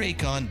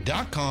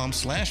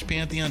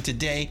buyraycon.com/Pantheon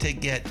today to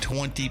get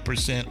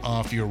 20%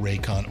 off your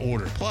Raycon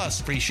order,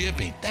 plus free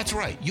shipping. That's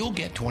right, you'll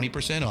get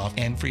 20% off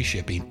and free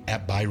shipping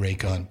at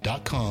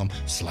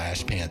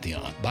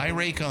buyraycon.com/Pantheon.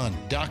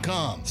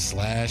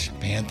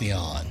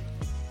 buyraycon.com/Pantheon.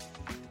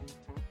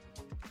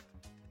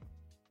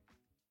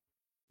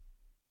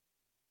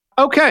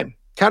 Okay,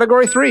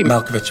 category 3.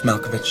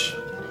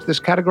 Malkovich. This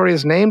category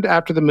is named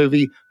after the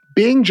movie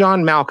Being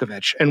John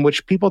Malkovich, in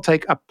which people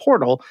take a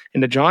portal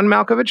into John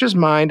Malkovich's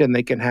mind and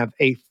they can have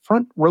a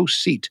front row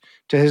seat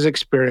to his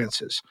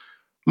experiences.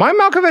 My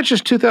Malkovich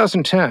is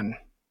 2010.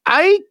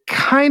 I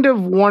kind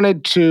of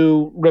wanted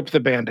to rip the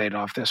Band-Aid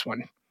off this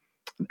one.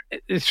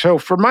 So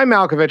for my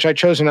Malkovich, I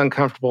chose an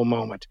uncomfortable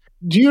moment.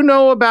 Do you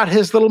know about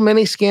his little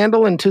mini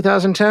scandal in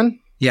 2010?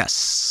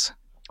 Yes.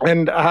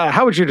 And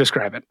how would you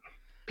describe it?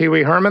 Pee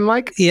Wee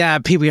Herman-like? Yeah,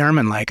 Pee Wee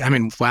Herman-like. I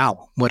mean,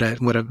 wow, what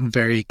a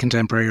very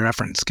contemporary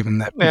reference, given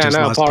that we just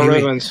lost Paul Pee Wee.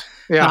 Rubens.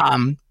 Yeah.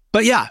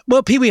 But yeah,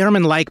 well, Pee Wee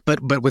Herman-like,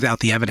 but without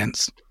the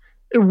evidence.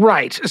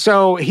 Right.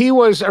 So he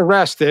was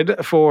arrested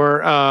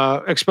for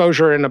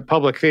exposure in a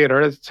public theater.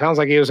 It sounds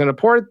like he was in a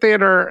porn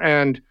theater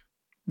and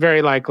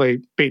very likely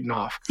beaten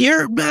off.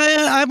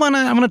 I want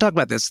to talk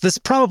about this. This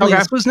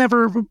was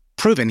never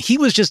proven. He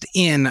was just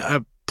in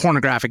a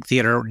pornographic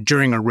theater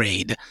during a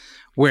raid,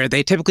 where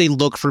they typically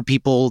look for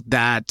people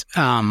that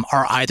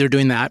are either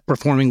doing that,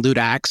 performing lewd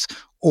acts,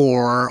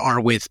 or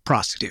are with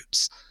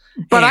prostitutes.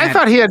 But I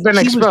thought he had been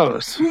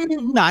exposed.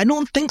 No, I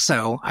don't think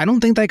so. I don't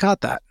think they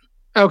caught that.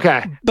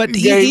 Okay. But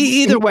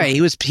either way,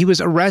 he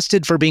was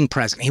arrested for being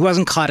present. He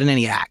wasn't caught in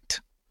any act.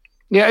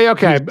 Yeah,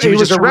 okay. He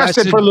was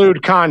arrested for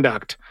lewd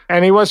conduct,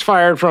 and he was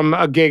fired from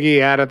a gig he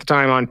had at the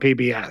time on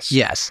PBS.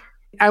 Yes.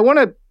 I want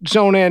to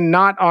zone in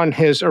not on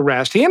his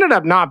arrest. He ended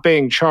up not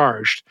being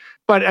charged,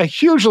 but a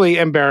hugely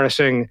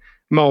embarrassing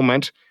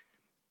moment.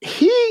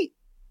 He,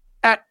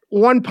 at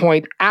one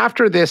point,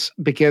 after this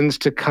begins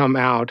to come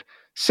out,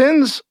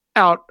 sends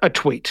out a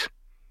tweet.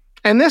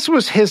 And this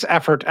was his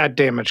effort at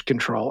damage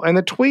control. And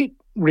the tweet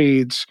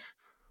reads,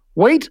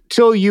 "Wait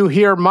till you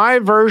hear my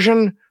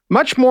version,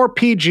 much more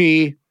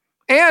PG,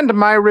 and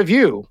my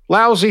review,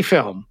 lousy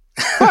film.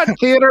 But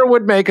theater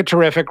would make a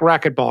terrific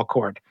racquetball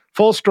court.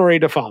 Full story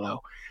to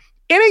follow."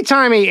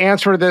 Anytime he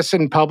answered this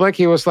in public,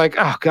 he was like,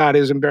 "Oh God,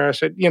 it's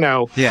embarrassing," you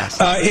know. Yes.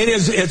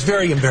 It's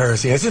very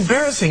embarrassing. It's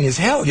embarrassing as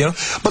hell, you know.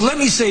 But let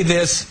me say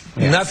this: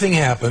 nothing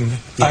happened.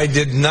 Yeah. I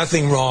did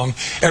nothing wrong.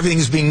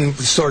 Everything's being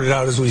sorted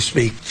out as we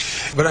speak.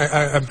 But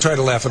I'm trying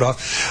to laugh it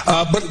off.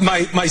 But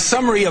my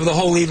summary of the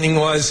whole evening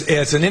was: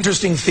 it's an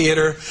interesting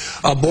theater,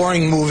 a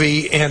boring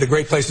movie, and a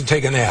great place to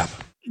take a nap.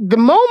 The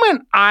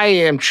moment I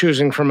am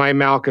choosing for my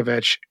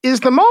Malkovich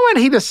is the moment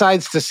he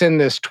decides to send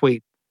this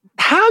tweet.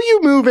 How you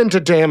move into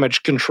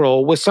damage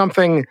control with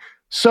something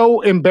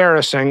so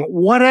embarrassing,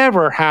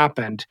 whatever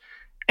happened,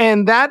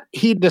 and that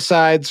he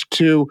decides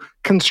to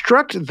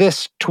construct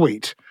this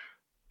tweet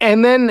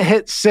and then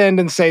hit send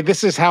and say,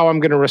 this is how I'm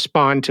going to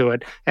respond to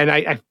it. And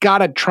I've got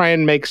to try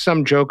and make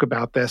some joke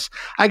about this.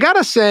 I got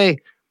to say,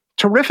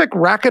 terrific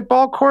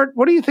racquetball court.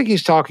 What do you think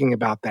he's talking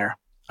about there?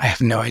 I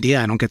have no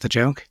idea. I don't get the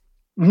joke.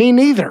 Me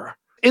neither.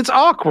 It's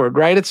awkward,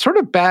 right? It's sort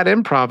of bad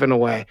improv in a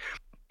way.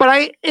 But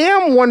I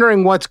am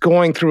wondering what's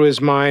going through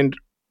his mind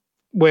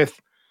with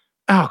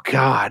Oh,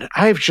 God.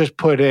 I've just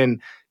put in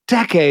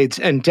decades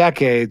and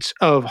decades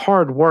of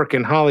hard work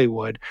in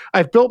Hollywood.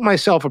 I've built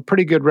myself a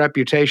pretty good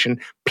reputation.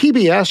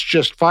 PBS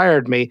just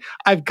fired me.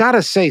 I've got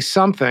to say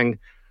something.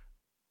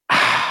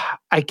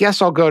 I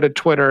guess I'll go to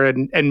Twitter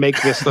and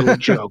make this little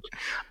joke.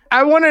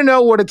 I want to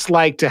know what it's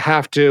like to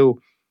have to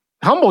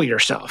humble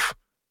yourself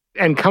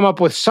and come up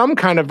with some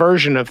kind of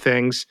version of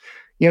things,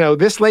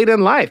 this late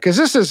in life. Because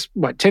this is,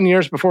 10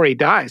 years before he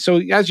died.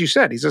 So as you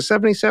said, he's a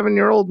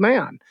 77-year-old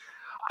man.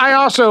 I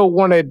also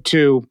wanted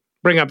to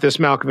bring up this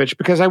Malkovich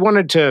because I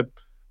wanted to,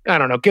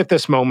 get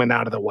this moment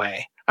out of the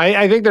way.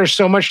 I think there's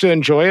so much to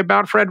enjoy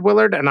about Fred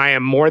Willard, and I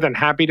am more than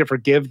happy to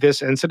forgive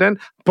this incident,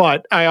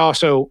 but I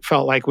also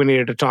felt like we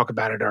needed to talk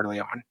about it early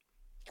on.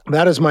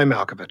 That is my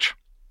Malkovich.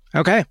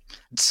 Okay.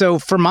 So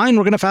for mine,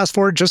 we're going to fast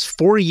forward just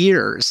 4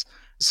 years.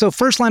 So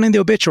first line in the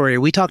obituary,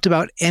 we talked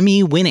about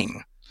Emmy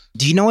winning.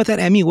 Do you know what that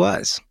Emmy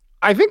was?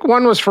 I think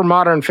one was for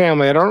Modern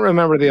Family. I don't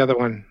remember the other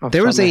one.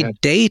 There was a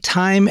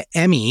daytime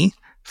Emmy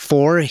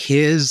for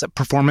his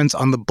performance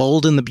on The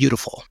Bold and the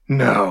Beautiful.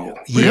 No.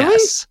 Yes.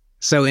 Really?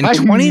 So in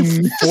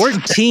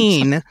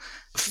 2014,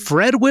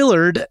 Fred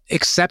Willard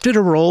accepted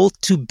a role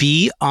to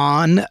be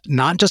on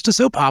not just a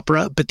soap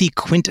opera, but the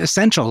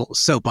quintessential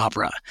soap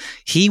opera.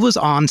 He was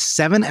on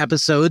 7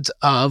 episodes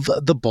of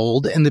The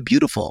Bold and the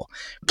Beautiful,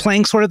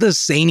 playing sort of the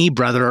zany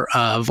brother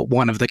of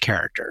one of the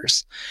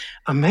characters.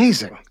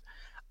 Amazing.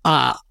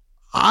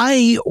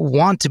 I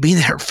want to be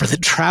there for the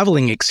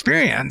traveling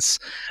experience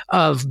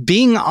of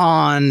being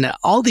on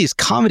all these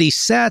comedy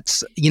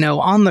sets,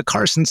 on the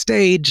Carson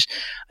stage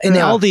in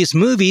all these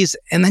movies,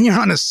 and then you're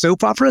on a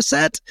soap opera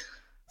set.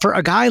 For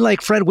a guy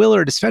like Fred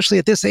Willard, especially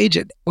at this age,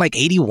 at like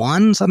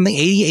 81, something,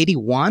 80,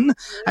 81.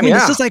 I mean,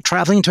 this is like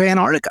traveling to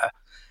Antarctica.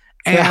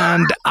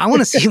 And I want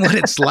to see what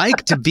it's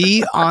like to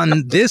be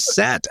on this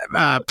set,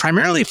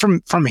 primarily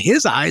from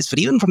his eyes, but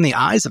even from the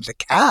eyes of the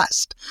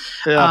cast.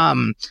 Yeah.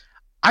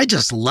 I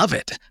just love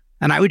it.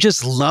 And I would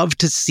just love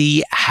to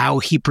see how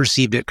he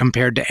perceived it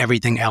compared to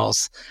everything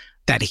else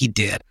that he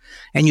did.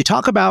 And you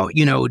talk about,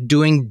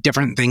 doing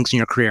different things in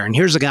your career. And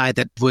here's a guy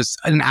that was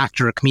an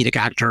actor, a comedic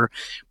actor,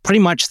 pretty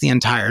much the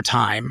entire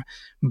time.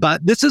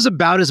 But this is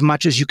about as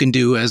much as you can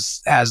do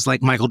as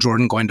like Michael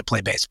Jordan going to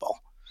play baseball.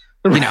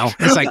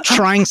 It's like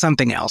trying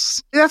something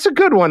else. That's a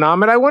good one,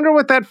 Ahmed. I wonder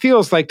what that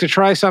feels like to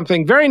try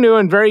something very new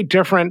and very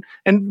different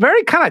and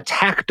very kind of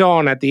tacked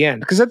on at the end.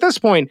 Because at this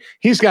point,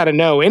 he's got to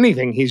know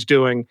anything he's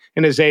doing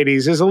in his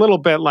 80s is a little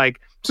bit like,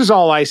 this is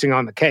all icing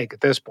on the cake at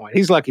this point.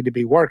 He's lucky to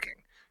be working,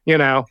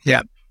 Yeah.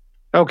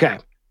 Okay.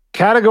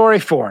 Category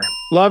 4,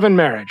 love and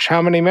marriage.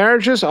 How many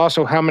marriages?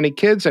 Also, how many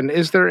kids? And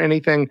is there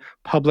anything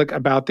public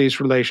about these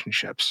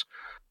relationships?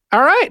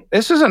 All right,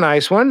 this is a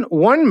nice one.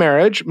 One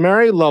marriage,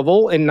 Mary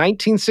Lovell in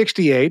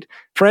 1968.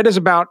 Fred is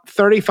about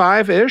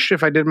 35-ish,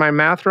 if I did my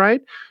math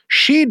right.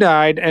 She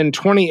died in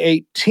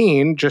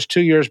 2018, just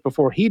 2 years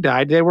before he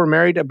died. They were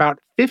married about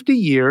 50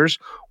 years,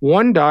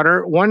 1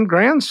 daughter, 1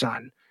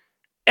 grandson.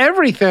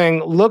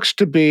 Everything looks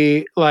to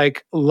be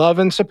like love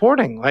and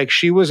supporting. Like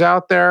she was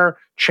out there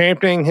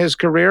championing his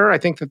career. I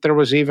think that there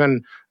was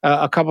even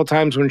a couple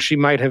times when she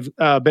might have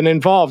been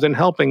involved in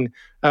helping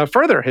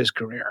further his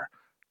career.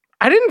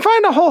 I didn't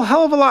find a whole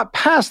hell of a lot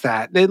past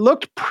that. It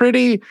looked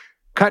pretty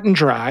cut and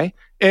dry.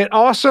 It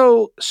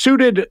also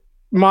suited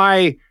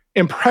my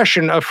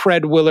impression of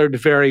Fred Willard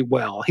very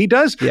well. He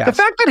does. Yes. The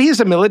fact that he's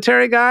a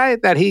military guy,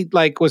 that he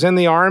was in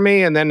the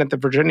Army and then at the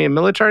Virginia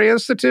Military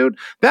Institute,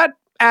 that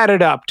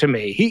added up to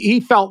me.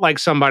 He felt like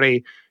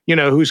somebody,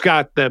 who's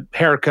got the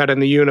haircut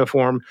and the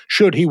uniform,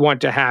 should he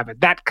want to have it.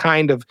 That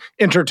kind of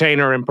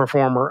entertainer and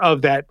performer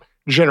of that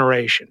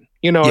generation.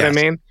 You know what I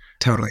mean?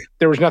 Totally.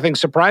 There was nothing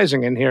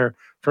surprising in here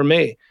for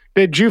me.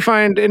 Did you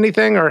find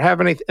anything or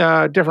have any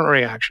different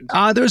reactions?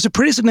 There was a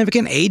pretty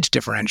significant age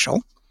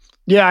differential.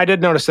 Yeah, I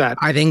did notice that.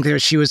 I think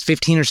she was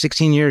 15 or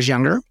 16 years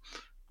younger,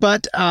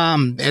 but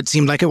it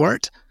seemed like it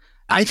worked.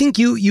 I think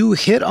you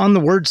hit on the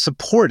word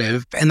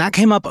supportive, and that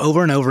came up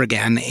over and over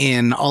again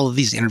in all of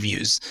these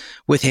interviews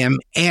with him.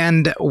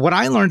 And what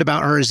I learned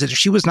about her is that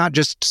she was not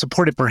just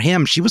supportive for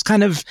him. She was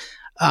kind of,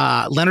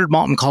 Leonard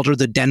Maltin called her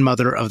the den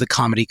mother of the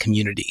comedy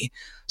community.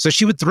 So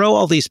she would throw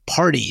all these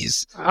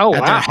parties at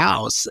their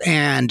house,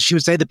 and she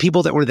would say the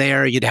people that were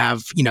there, you'd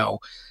have,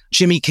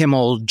 Jimmy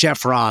Kimmel,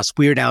 Jeff Ross,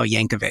 Weird Al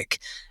Yankovic,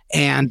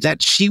 and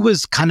that she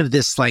was kind of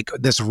this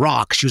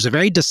rock. She was a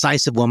very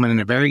decisive woman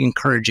and a very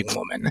encouraging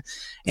woman.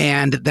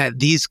 And that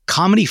these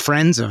comedy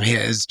friends of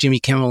his, Jimmy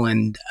Kimmel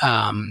and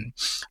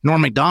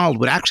Norm Macdonald,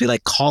 would actually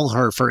call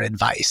her for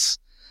advice.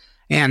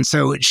 And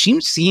so she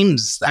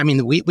seems,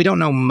 we don't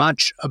know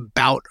much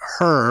about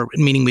her,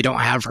 meaning we don't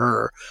have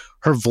her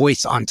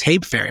voice on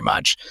tape very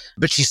much,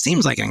 but she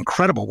seems like an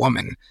incredible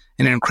woman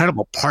and an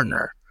incredible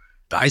partner.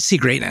 I see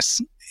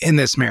greatness in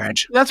this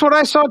marriage. That's what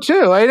I saw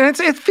too. And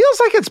it feels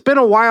like it's been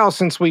a while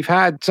since we've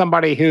had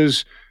somebody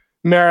whose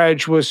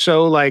marriage was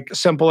so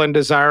simple and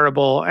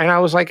desirable. And I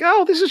was like,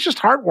 oh, this is just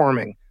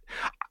heartwarming.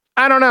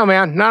 I don't know,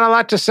 man. Not a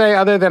lot to say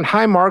other than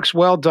high marks,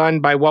 well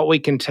done by what we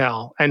can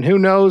tell. And who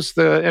knows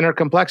the inner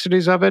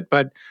complexities of it,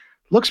 but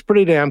looks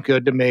pretty damn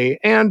good to me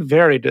and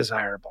very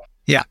desirable.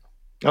 Yeah.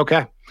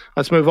 Okay,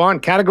 let's move on.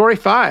 Category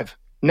 5,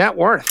 net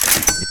worth.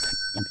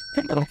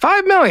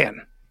 $5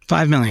 million.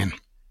 $5 million.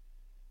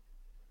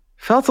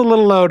 Felt a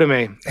little low to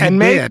me.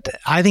 And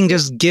I think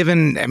just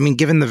given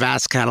the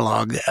vast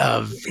catalog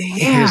of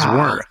his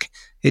work,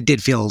 it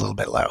did feel a little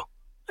bit low.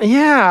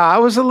 Yeah, I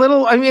was a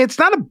little, it's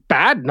not a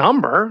bad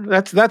number.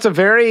 That's a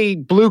very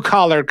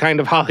blue-collar kind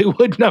of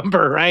Hollywood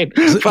number, right?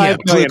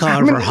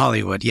 Blue-collar for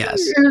Hollywood,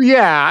 yes.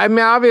 Yeah,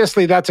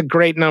 obviously that's a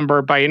great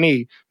number by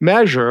any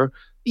measure.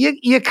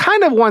 You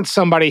kind of want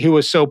somebody who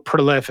was so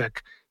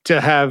prolific to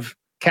have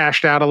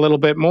cashed out a little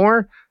bit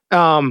more.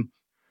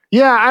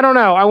 Yeah, I don't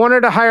know. I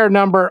wanted a higher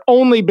number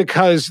only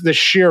because the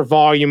sheer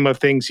volume of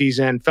things he's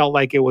in felt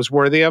like it was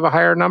worthy of a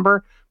higher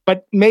number.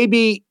 But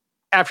maybe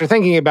after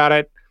thinking about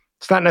it,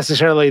 it's not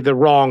necessarily the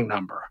wrong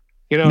number.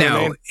 You know what I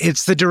mean?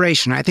 It's the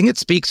duration. I think it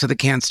speaks to the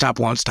can't stop,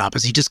 won't stop,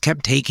 as he just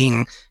kept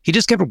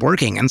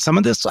working. And some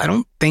of this, I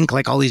don't think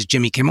like all these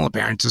Jimmy Kimmel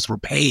appearances were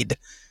paid.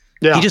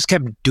 Yeah. He just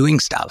kept doing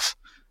stuff.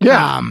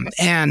 Yeah.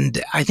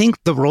 And I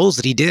think the roles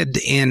that he did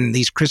in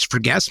these Christopher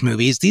Guest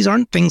movies, these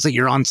aren't things that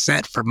you're on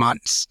set for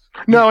months.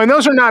 No, and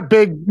those are not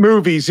big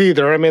movies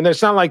either.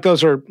 It's not like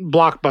those are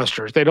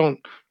blockbusters. They don't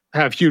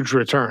have huge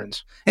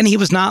returns. And he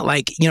was not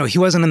like, he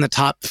wasn't in the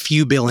top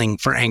few billing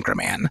for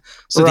Anchorman.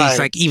 So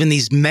even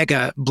these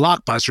mega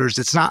blockbusters,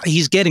 it's not,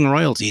 he's getting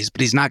royalties,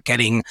 but he's not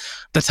getting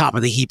the top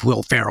of the heap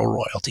Will Ferrell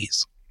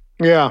royalties.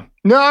 Yeah.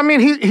 No,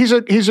 he's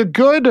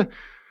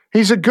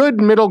a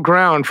good middle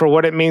ground for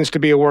what it means to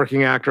be a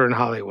working actor in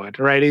Hollywood,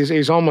 right?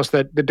 He's almost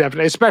the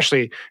definite,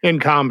 especially in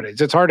comedies.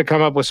 It's hard to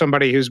come up with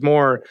somebody who's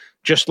more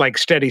just like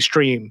steady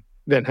stream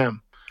than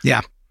him.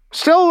 Yeah.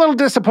 Still a little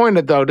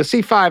disappointed though to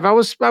see 5. I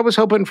was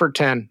hoping for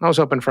 10. I was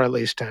hoping for at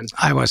least 10.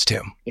 I was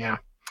too. Yeah.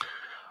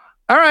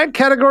 All right,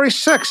 category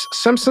 6,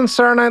 Simpsons,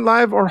 Saturday Night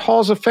Live, or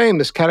Halls of Fame.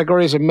 This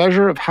category is a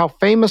measure of how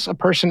famous a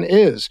person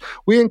is.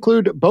 We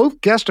include both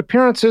guest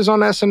appearances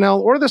on SNL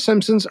or The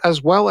Simpsons,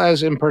 as well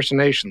as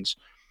impersonations.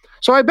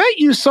 So I bet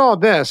you saw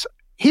this.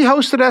 He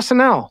hosted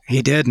SNL.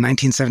 He did,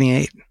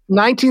 1978.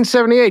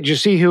 1978. Did you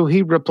see who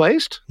he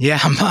replaced? Yeah,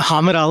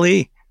 Muhammad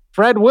Ali.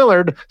 Fred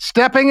Willard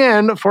stepping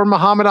in for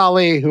Muhammad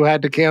Ali, who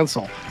had to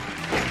cancel.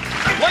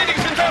 Ladies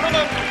and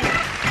gentlemen,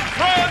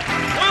 Fred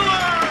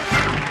Willard!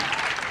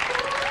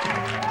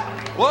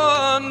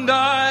 One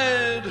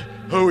died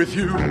with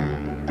you.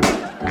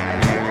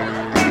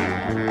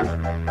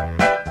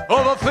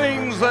 All the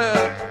things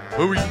that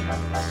we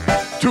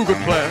too could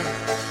plan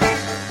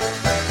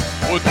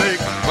would make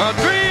my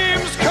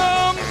dreams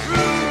come true.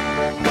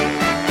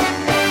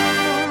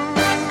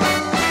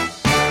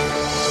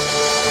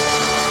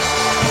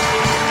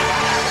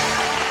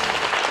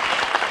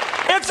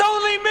 It's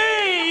only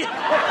me!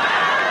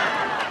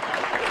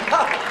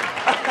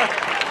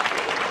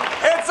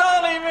 It's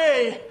only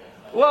me!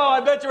 Whoa, I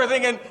bet you were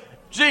thinking,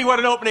 gee, what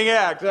an opening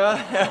act, huh?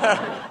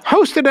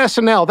 Hosted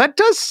SNL. That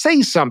does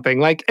say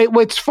something.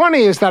 What's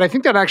funny is that I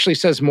think that actually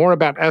says more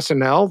about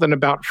SNL than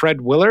about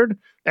Fred Willard.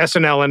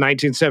 SNL in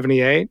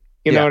 1978.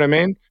 You know what I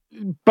mean?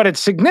 But it's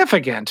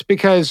significant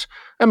because,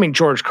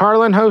 George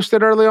Carlin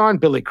hosted early on.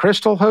 Billy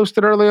Crystal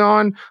hosted early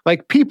on.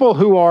 People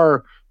who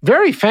are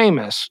very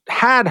famous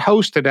had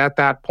hosted at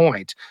that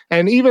point.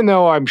 And even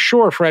though I'm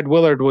sure Fred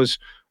Willard was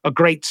a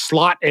great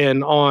slot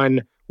in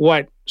on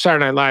what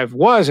Saturday Night Live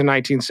was in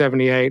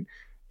 1978,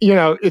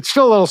 it's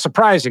still a little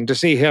surprising to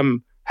see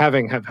him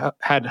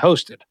had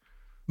hosted.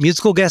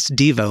 Musical guest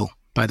Devo,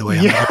 by the way,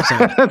 on the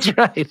episode. That's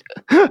right.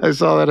 I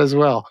saw that as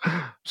well.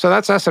 So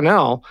that's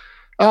SNL.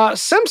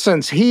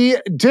 Simpsons, he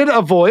did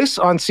a voice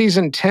on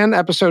season 10,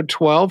 episode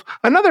 12,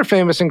 another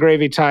Famous and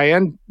Gravy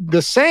tie-in,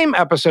 the same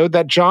episode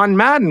that John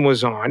Madden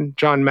was on,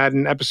 John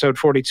Madden, episode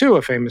 42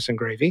 of Famous and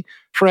Gravy.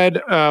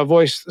 Fred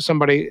voiced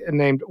somebody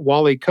named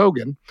Wally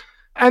Kogan.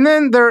 And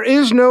then there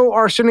is no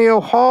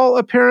Arsenio Hall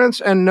appearance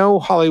and no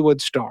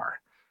Hollywood star.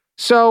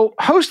 So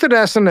hosted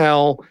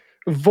SNL,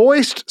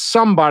 voiced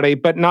somebody,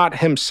 but not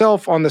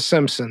himself on The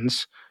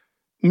Simpsons.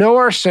 No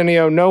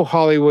Arsenio, no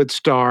Hollywood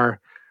star.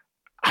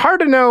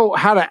 Hard to know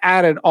how to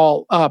add it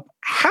all up.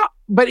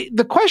 But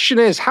the question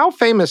is, how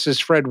famous is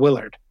Fred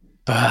Willard?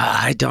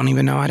 I don't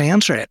even know how to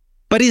answer it.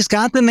 But he's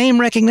got the name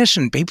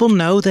recognition. People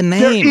know the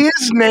name. There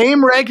is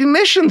name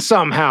recognition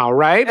somehow,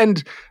 right?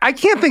 And I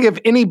can't think of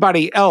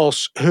anybody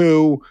else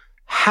who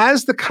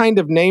has the kind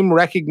of name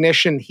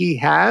recognition he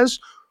has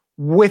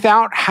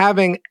without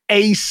having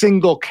a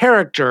single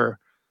character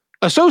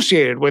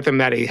associated with him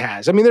that he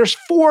has. There's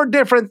 4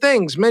 different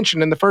things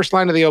mentioned in the first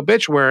line of the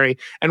obituary,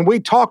 and we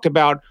talked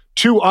about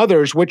 2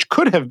 others which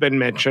could have been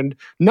mentioned,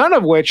 none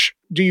of which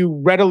do you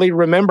readily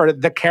remember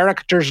the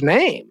character's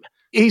name.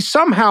 He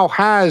somehow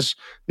has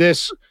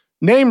this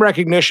name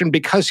recognition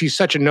because he's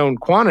such a known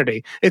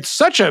quantity. It's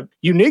such a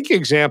unique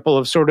example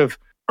of sort of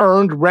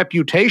earned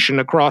reputation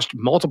across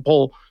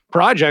multiple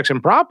projects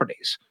and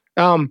properties.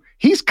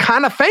 He's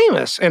kind of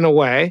famous in a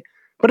way,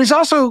 but he's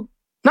also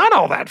not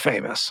all that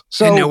famous.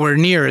 And nowhere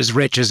near as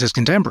rich as his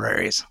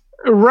contemporaries.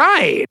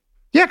 Right.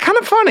 Yeah, kind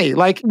of funny.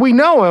 We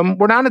know him.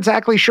 We're not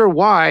exactly sure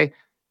why.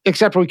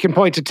 except we can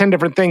point to 10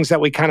 different things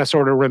that we kind of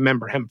sort of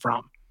remember him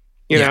from,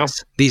 you know?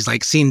 These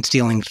like scene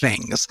stealing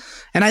things.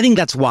 And I think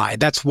that's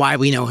why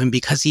we know him,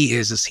 because he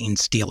is a scene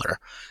stealer.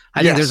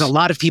 I think there's a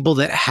lot of people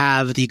that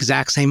have the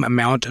exact same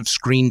amount of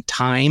screen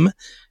time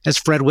as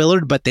Fred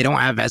Willard, but they don't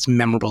have as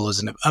memorable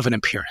of an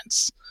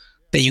appearance,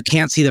 that you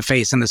can't see the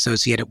face and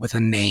associate it with a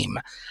name.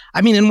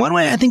 I mean, in one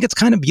way, I think it's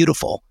kind of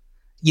beautiful.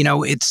 You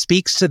know, it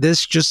speaks to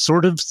this just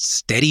sort of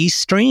steady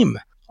stream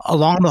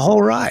along the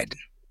whole ride.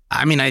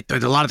 I mean, a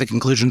lot of the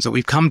conclusions that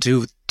we've come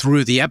to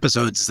through the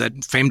episodes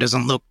that fame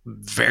doesn't look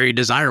very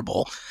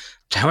desirable.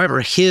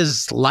 However,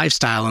 his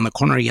lifestyle in the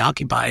corner he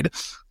occupied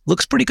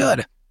looks pretty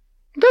good.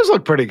 It does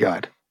look pretty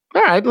good.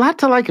 All right, a lot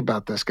to like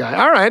about this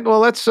guy. All right, well,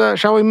 let's,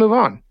 shall we move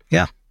on?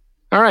 Yeah.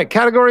 All right,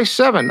 category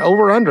 7,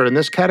 over/under. In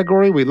this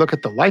category, we look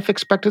at the life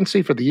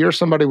expectancy for the year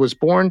somebody was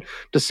born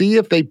to see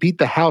if they beat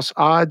the house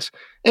odds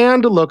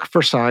and to look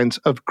for signs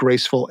of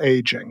graceful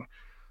aging.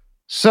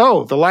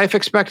 So, the life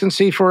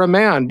expectancy for a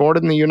man born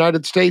in the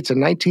United States in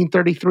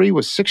 1933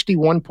 was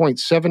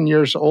 61.7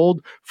 years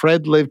old.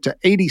 Fred lived to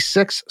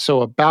 86,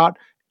 so about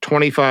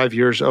 25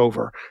 years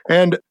over.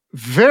 And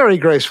very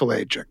graceful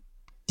aging.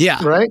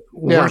 Yeah. Right?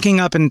 Working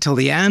up until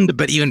the end,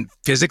 but even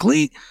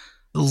physically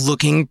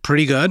looking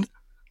pretty good.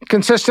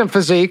 Consistent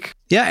physique.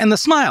 Yeah, and the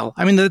smile.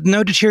 I mean,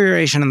 no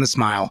deterioration in the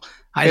smile.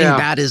 I think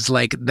that is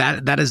like,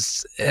 that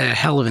is a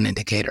hell of an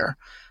indicator.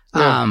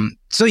 Yeah.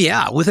 So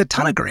yeah, with a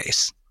ton of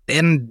grace.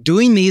 And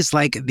doing these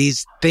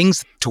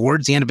things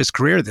towards the end of his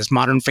career, this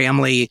Modern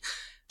Family,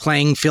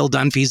 playing Phil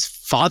Dunphy's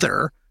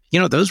father, you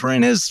know, those were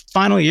in his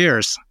final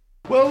years.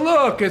 Well,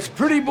 look, it's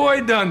pretty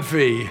boy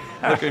Dunphy.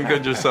 Looking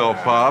good yourself,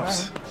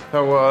 Pops.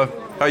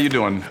 How you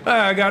doing?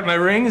 I got my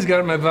rings,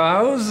 got my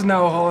vows.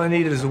 Now all I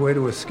need is a way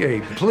to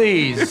escape.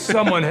 Please,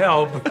 someone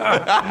help.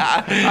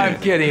 I'm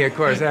kidding, of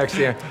course.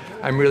 Actually,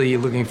 I'm really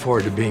looking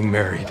forward to being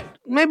married.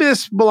 Maybe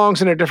this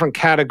belongs in a different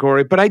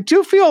category, but I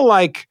do feel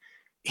like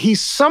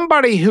he's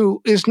somebody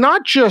who is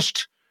not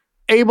just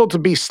able to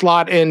be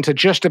slot into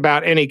just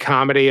about any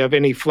comedy of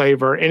any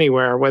flavor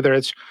anywhere, whether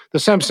it's The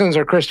Simpsons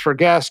or Christopher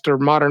Guest or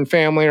Modern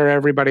Family or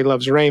Everybody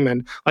Loves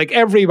Raymond. Like,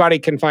 everybody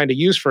can find a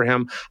use for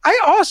him. I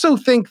also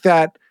think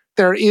that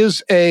there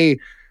is a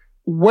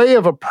way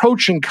of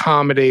approaching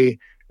comedy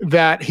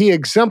that he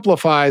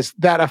exemplifies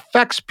that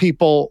affects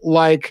people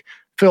like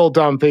Phil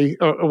Dunphy,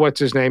 or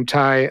what's his name?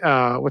 Ty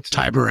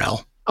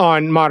Burrell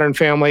on Modern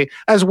Family,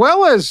 as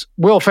well as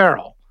Will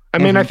Ferrell. I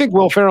mean, I think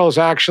Will Ferrell is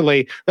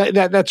actually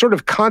that sort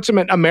of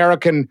consummate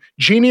American,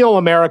 genial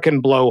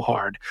American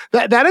blowhard.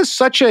 That is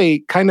such a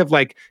kind of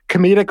like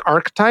comedic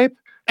archetype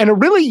and a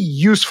really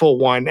useful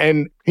one.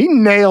 And he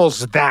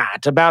nails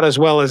that about as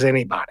well as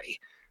anybody,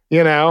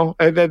 you know,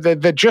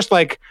 that just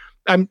like,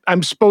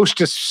 I'm supposed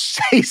to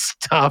say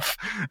stuff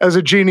as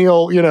a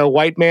genial, you know,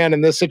 white man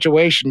in this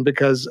situation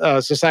because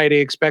society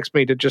expects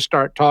me to just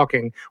start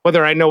talking,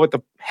 whether I know what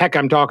the heck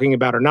I'm talking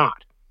about or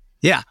not.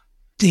 Yeah.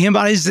 He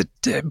embodies it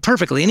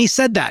perfectly. And he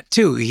said that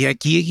too.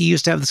 He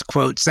used to have this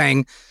quote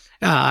saying,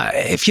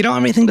 if you don't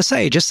have anything to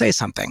say, just say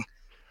something.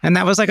 And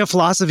that was like a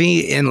philosophy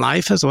in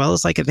life as well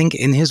as like, I think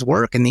in his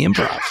work in the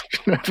improv.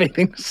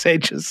 Anything to say,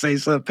 just say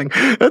something.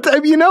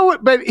 You know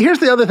what? But here's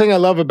the other thing I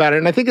love about it.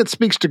 And I think it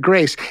speaks to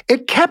grace.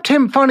 It kept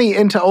him funny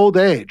into old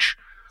age.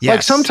 Yes.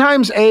 Like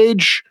sometimes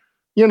age,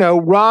 you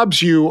know,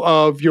 robs you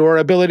of your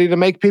ability to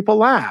make people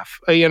laugh,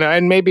 you know,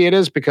 and maybe it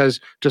is because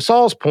to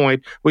Saul's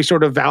point, we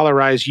sort of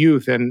valorize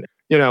youth and,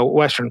 you know,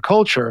 Western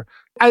culture.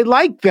 I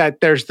like that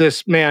there's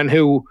this man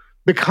who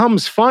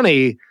becomes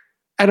funny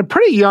at a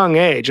pretty young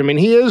age. I mean,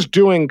 he is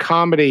doing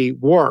comedy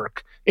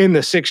work in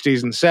the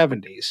 60s and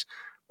 70s,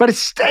 but it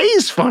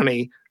stays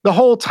funny the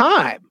whole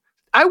time.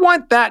 I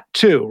want that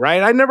too,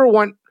 right? I never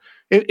want,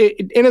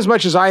 in as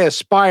much as I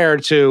aspire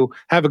to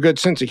have a good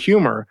sense of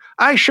humor,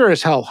 I sure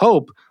as hell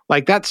hope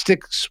like that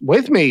sticks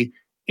with me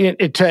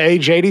to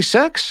age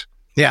 86.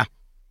 Yeah.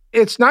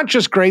 It's not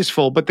just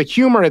graceful, but the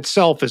humor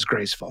itself is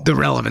graceful. The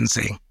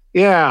relevancy.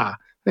 Yeah, I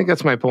think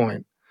that's my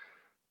point.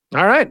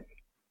 All right.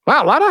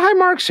 Wow, a lot of high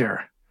marks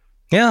here.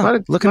 Yeah,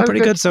 looking pretty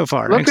good so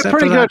far. Looking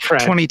pretty good, Fred.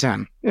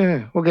 2010.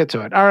 Yeah, we'll get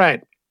to it. All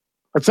right.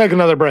 Let's take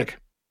another break.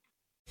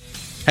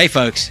 Hey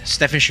folks,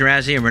 Stefan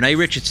Shirazi and Renee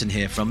Richardson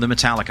here from the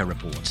Metallica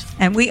Report.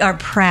 And we are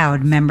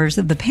proud members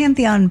of the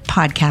Pantheon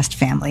podcast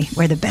family,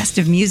 where the best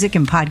of music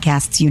and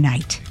podcasts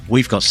unite.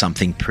 We've got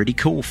something pretty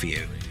cool for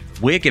you.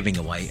 We're giving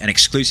away an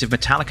exclusive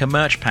Metallica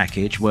merch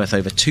package worth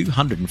over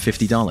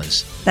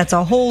 $250. That's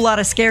a whole lot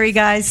of Scary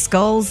Guys,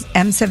 skulls,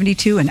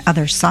 M72, and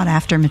other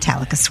sought-after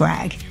Metallica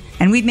swag.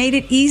 And we've made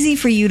it easy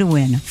for you to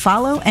win.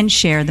 Follow and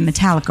share the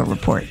Metallica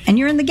Report, and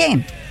you're in the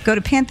game. Go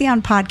to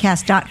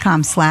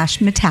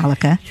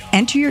pantheonpodcast.com/Metallica,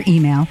 enter your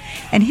email,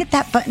 and hit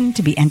that button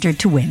to be entered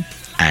to win.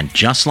 And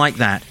just like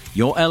that,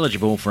 you're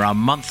eligible for our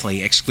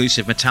monthly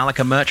exclusive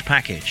Metallica merch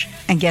package.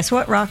 And guess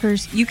what,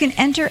 rockers? You can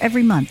enter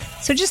every month,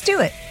 so just do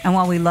it. And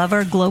while we love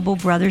our global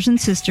brothers and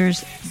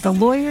sisters, the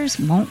lawyers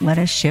won't let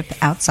us ship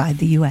outside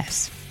the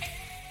U.S.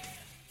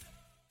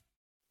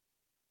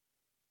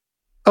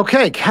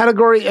 Okay,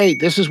 category 8.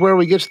 This is where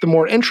we get to the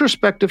more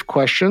introspective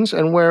questions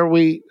and where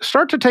we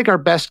start to take our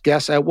best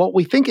guess at what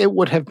we think it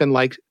would have been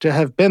like to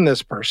have been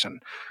this person.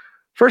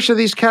 First of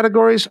these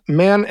categories,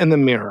 man in the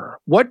mirror.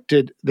 What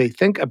did they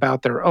think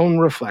about their own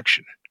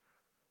reflection?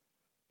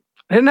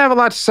 I didn't have a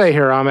lot to say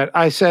here, Amit.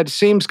 I said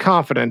seems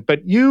confident,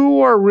 but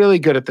you are really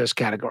good at this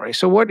category.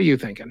 So what are you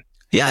thinking?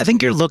 Yeah, I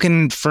think you're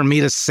looking for me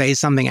to say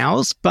something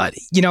else, but,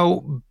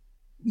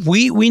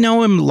 we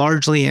know him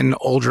largely in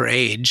older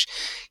age.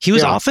 He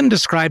was often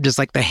described as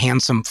like the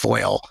handsome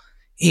foil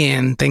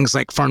in things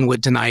like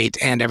Fernwood Tonight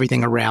and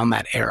everything around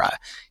that era.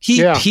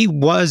 He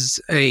was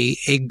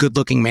a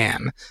good-looking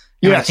man.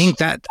 And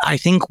I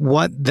think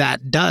what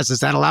that does is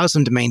that allows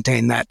him to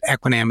maintain that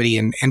equanimity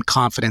and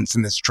confidence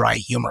in this dry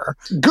humor.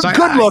 Good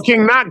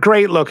looking, not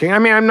great looking. I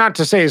mean, I'm not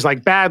to say he's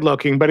like bad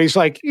looking, but he's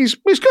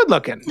good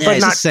looking. Yeah, but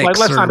he's not a 6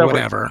 let's or not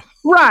whatever.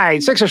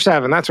 Right, 6 or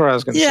 7. That's what I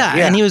was going to say.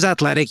 Yeah, and he was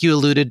athletic. You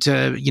alluded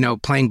to,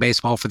 playing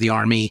baseball for the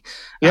Army.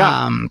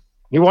 Yeah,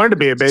 he wanted to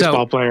be a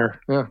baseball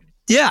player. Yeah.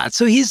 Yeah,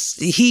 so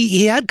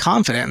he had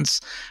confidence,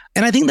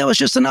 and I think that was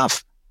just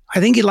enough. I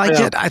think he liked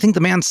it. I think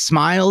the man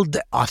smiled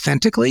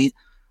authentically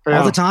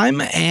all the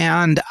time,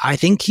 and I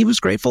think he was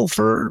grateful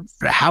for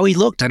how he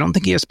looked. I don't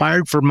think he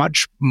aspired for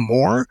much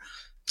more.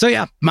 So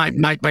yeah,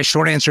 my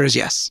short answer is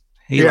yes.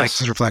 He likes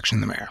his reflection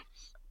in the mirror.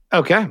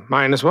 Okay,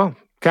 mine as well.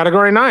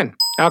 Category 9,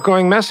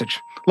 outgoing message.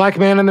 Like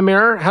man in the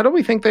mirror, how do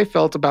we think they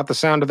felt about the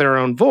sound of their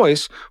own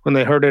voice when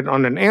they heard it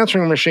on an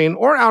answering machine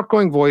or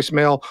outgoing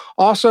voicemail?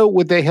 Also,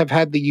 would they have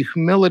had the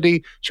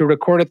humility to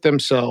record it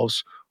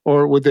themselves,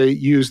 or would they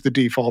use the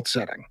default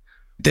setting?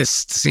 This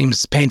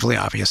seems painfully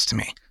obvious to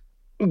me.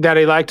 That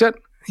he liked it?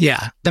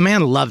 Yeah, the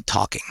man loved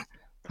talking,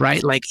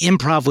 right? Like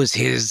improv was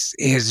his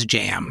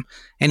jam.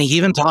 And he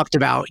even talked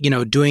about,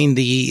 doing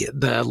the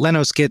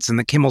Leno skits and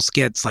the Kimmel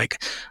skits.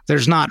 Like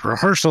there's not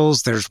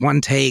rehearsals, there's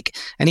one take.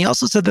 And he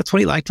also said that's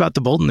what he liked about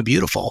The Bold and the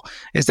Beautiful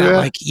is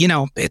that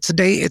it's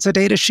a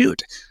day to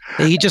shoot.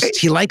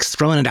 He likes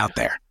throwing it out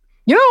there.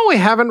 You know what we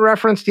haven't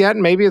referenced yet?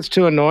 Maybe it's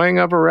too annoying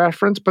of a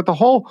reference, but the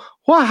whole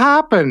 "what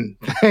happened"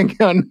 thing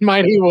on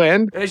Mighty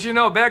Wind. As you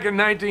know, back in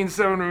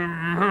 1970,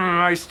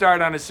 I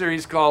started on a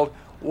series called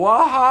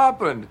What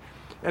Happened?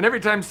 And every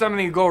time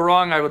something would go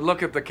wrong, I would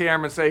look at the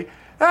camera and say,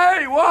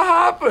 "Hey, what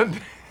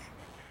happened?"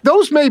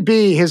 Those may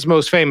be his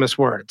most famous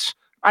words.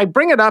 I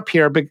bring it up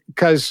here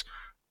because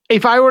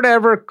if I were to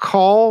ever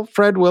call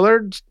Fred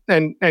Willard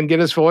and get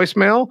his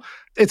voicemail,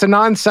 it's a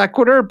non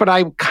sequitur, but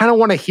I kind of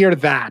want to hear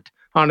that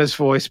on his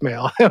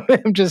voicemail.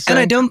 I'm just saying.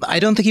 And I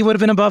don't think he would have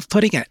been above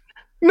putting it.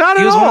 Not at all.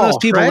 He was one of those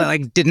people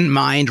that didn't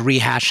mind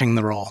rehashing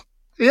the role.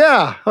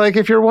 Yeah, like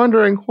if you're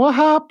wondering what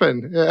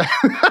happened. Yeah.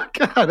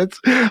 God,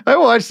 I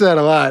watched that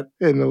a lot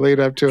in the lead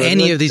up to it.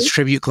 Any of these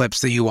tribute clips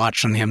that you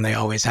watch on him, they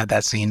always had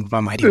that scene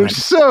from Mighty Wind.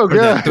 So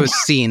good. Those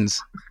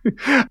scenes.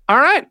 All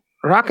right,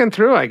 rocking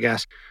through, I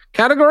guess.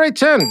 Category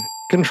 10.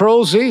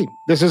 Control Z.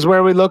 This is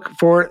where we look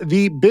for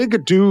the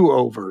big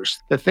do-overs,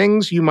 the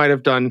things you might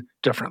have done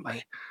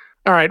differently.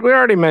 All right, we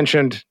already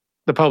mentioned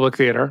the Public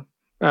Theater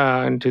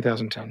in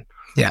 2010.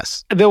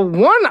 Yes. The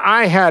one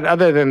I had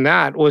other than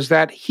that was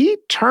that he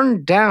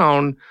turned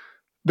down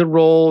the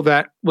role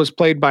that was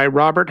played by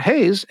Robert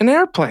Hayes in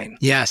Airplane.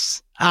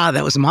 Yes.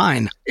 That was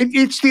mine.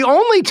 It's the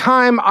only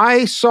time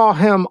I saw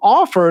him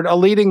offered a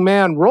leading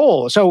man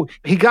role. So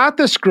he got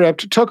the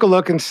script, took a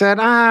look and said,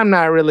 I'm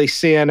not really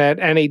seeing it.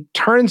 And he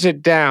turns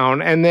it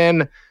down. And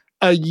then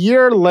a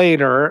year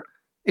later,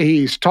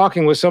 he's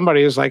talking with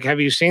somebody who's like, have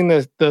you seen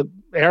the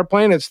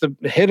Airplane? It's the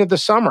hit of the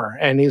summer.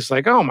 And he's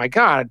like, oh my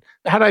God,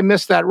 how'd I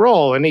miss that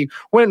role? And he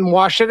went and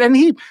watched it. And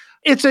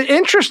it's an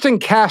interesting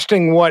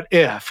casting what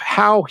if,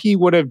 how he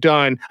would have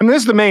done. I mean,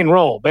 this is the main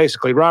role,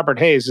 basically. Robert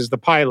Hayes is the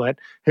pilot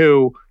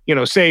who,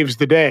 saves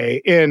the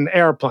day in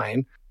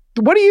Airplane.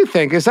 What do you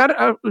think?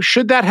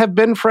 Should that have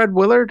been Fred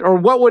Willard? Or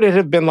what would it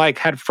have been like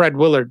had Fred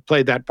Willard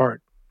played that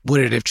part?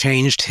 Would it have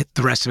changed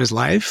the rest of his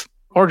life?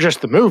 Or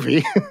just the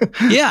movie?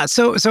 Yeah,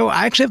 so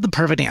I actually have the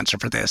perfect answer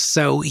for this.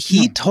 So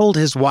he told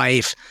his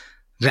wife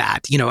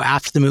that,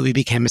 after the movie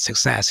became a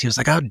success, he was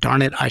like, oh,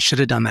 darn it, I should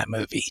have done that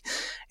movie.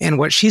 And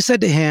what she said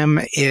to him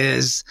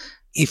is,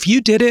 if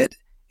you did it,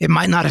 it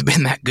might not have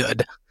been that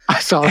good. I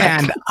saw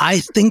that. And I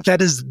think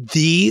that is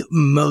the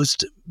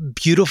most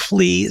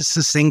beautifully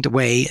succinct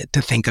way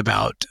to think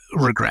about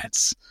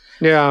regrets.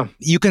 Yeah.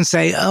 You can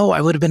say, oh,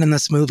 I would have been in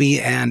this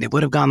movie and it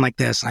would have gone like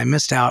this. I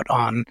missed out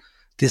on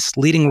this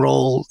leading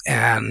role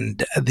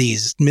and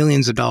these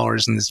millions of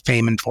dollars and this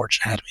fame and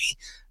fortune ahead of me.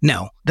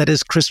 No, that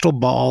is crystal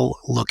ball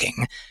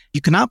looking.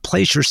 You cannot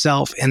place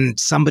yourself in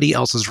somebody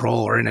else's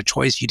role or in a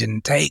choice you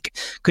didn't take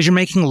because you're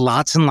making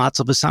lots and lots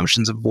of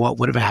assumptions of what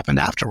would have happened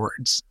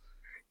afterwards.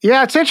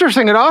 Yeah, it's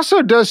interesting. It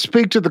also does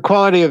speak to the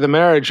quality of the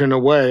marriage in a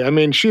way. I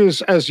mean, she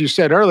is, as you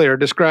said earlier,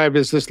 described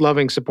as this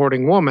loving,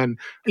 supporting woman,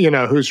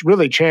 who's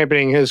really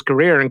championing his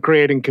career and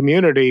creating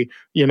community,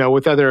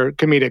 with other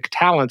comedic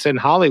talents in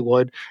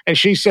Hollywood. And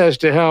she says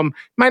to him,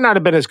 might not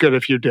have been as good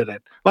if you did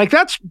it. Like,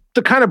 that's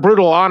the kind of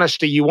brutal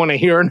honesty you want to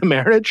hear in a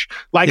marriage,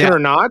 like it or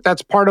not.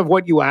 That's part of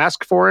what you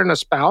ask for in a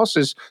spouse,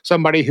 is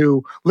somebody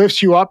who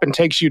lifts you up and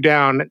takes you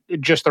down at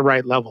just the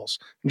right levels,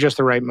 just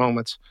the right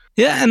moments.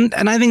 Yeah,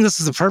 and I think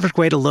this is a perfect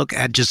way to look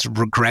at just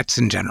regrets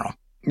in general.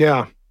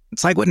 Yeah.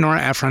 It's like what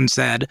Nora Ephron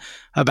said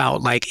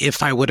about, like,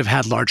 if I would have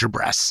had larger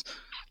breasts.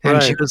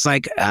 And she was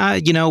like,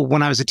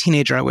 when I was a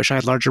teenager, I wish I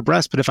had larger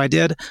breasts, but if I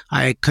did,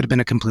 I could have been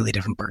a completely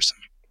different person.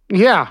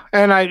 Yeah,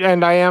 and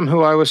I am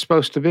who I was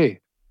supposed to be.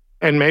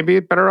 And maybe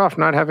better off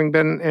not having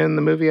been in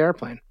the movie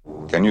Airplane.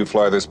 Can you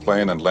fly this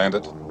plane and land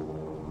it?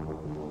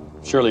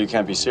 Surely you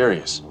can't be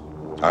serious.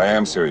 I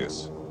am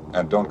serious.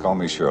 And don't call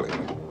me Shirley.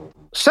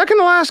 Second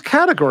to last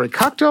category,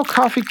 cocktail,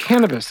 coffee,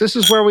 cannabis. This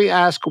is where we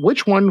ask,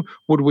 which one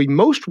would we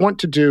most want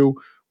to do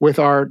with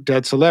our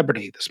dead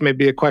celebrity? This may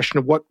be a question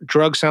of what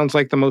drug sounds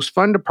like the most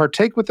fun to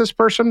partake with this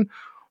person,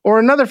 or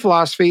another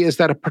philosophy is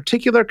that a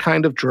particular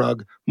kind of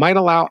drug might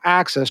allow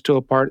access to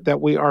a part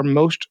that we are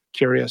most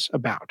curious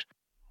about.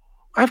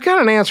 I've got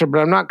an answer, but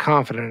I'm not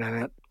confident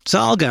in it. So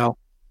I'll go.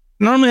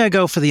 Normally I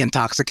go for the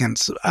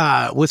intoxicants.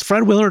 With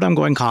Fred Willard, I'm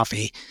going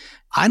coffee.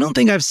 I don't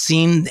think I've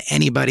seen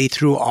anybody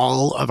through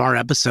all of our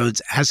episodes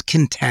as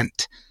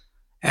content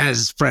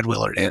as Fred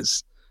Willard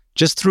is.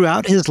 Just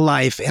throughout his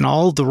life and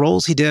all the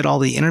roles he did, all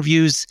the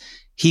interviews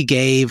he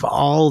gave,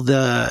 all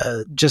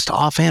the just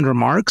offhand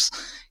remarks,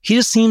 he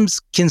just seems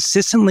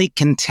consistently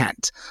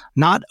content,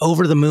 not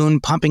over the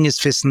moon, pumping his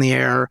fists in the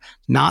air,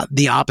 not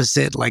the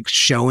opposite, like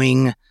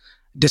showing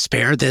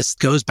despair. This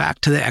goes back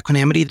to the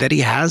equanimity that he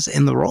has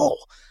in the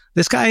role.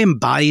 This guy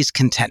embodies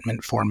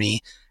contentment for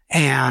me.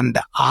 And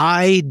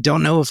I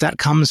don't know if that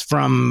comes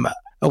from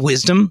a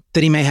wisdom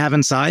that he may have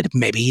inside.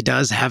 Maybe he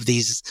does have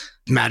these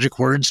magic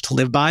words to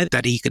live by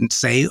that he can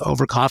say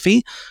over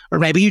coffee, or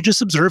maybe you just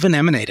observe and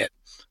emanate it.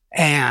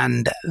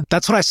 And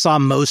that's what I saw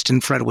most in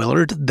Fred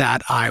Willard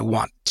that I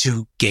want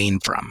to gain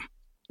from.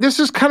 This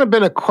has kind of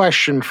been a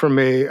question for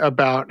me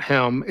about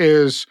him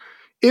is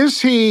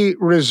he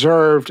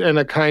reserved in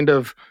a kind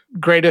of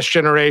greatest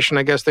generation,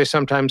 I guess they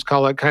sometimes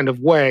call it, kind of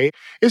way?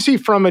 Is he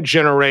from a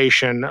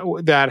generation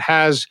that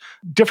has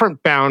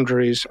different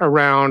boundaries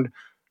around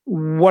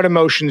what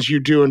emotions you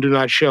do and do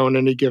not show in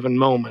any given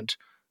moment?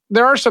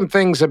 There are some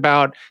things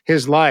about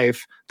his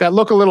life that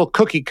look a little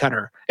cookie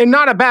cutter, in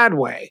not a bad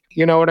way.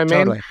 You know what I mean?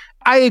 Totally.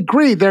 I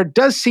agree. There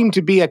does seem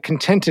to be a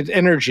contented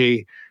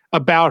energy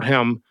about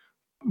him,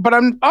 but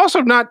I'm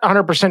also not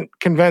 100%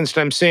 convinced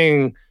I'm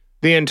seeing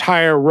the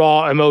entire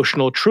raw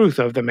emotional truth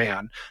of the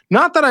man.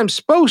 Not that I'm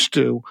supposed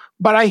to,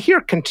 but I hear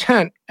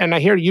content and I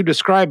hear you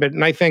describe it,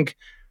 and I think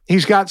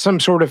he's got some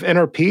sort of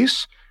inner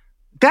peace.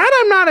 That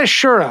I'm not as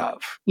sure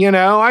of.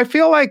 I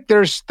feel like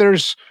there's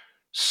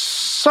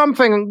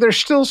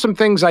still some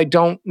things I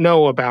don't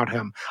know about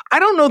him. I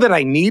don't know that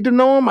I need to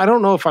know him. I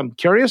don't know if I'm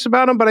curious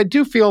about him, but I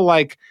do feel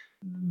like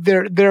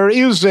there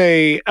is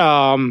a,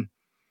 there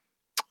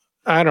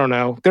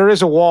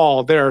is a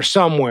wall there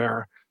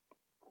somewhere,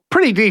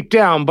 pretty deep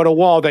down, but a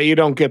wall that you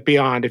don't get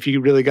beyond if you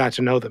really got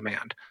to know the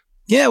man.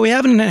 Yeah, we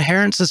have an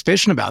inherent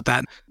suspicion about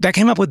that. That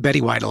came up with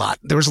Betty White a lot.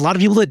 There was a lot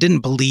of people that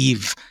didn't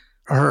believe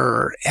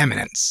her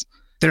eminence.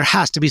 There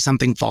has to be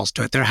something false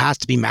to it. There has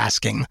to be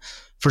masking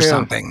for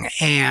something.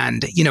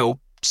 And,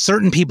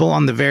 certain people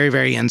on the very,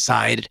 very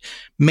inside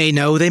may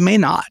know, they may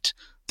not.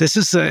 This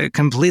is a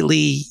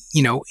completely,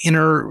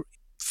 inner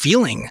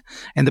feeling.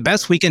 And the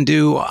best we can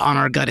do on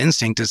our gut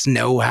instinct is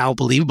know how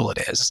believable it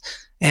is.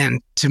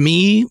 And to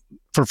me,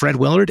 for Fred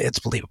Willard, it's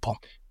believable.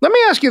 Let me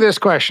ask you this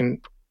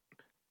question.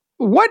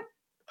 What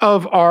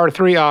of our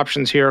three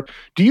options here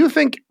do you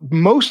think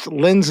most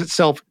lends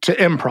itself to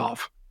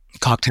improv?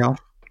 Cocktail.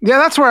 Yeah,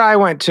 that's where I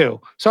went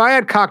too. So I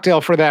had cocktail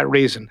for that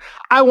reason.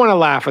 I want to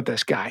laugh at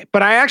this guy,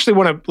 but I actually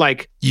want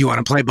to You want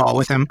to play ball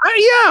with him?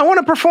 I want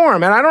to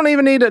perform, and I don't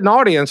even need an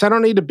audience. I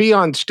don't need to be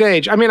on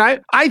stage. I mean,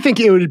 I think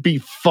it would be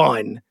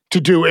fun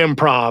to do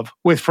improv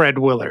with Fred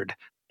Willard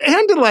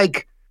and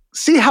to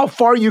see how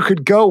far you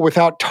could go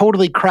without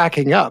totally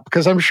cracking up,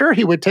 because I'm sure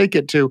he would take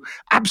it to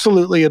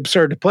absolutely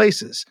absurd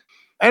places.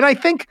 And I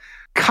think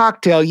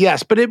cocktail,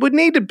 yes, but it would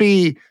need to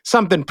be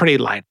something pretty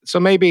light. So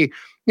maybe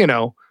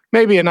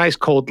a nice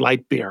cold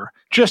light beer,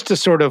 just to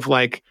sort of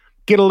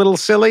get a little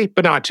silly,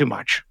 but not too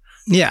much.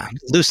 Yeah,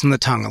 loosen the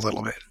tongue a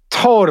little bit.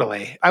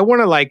 Totally. I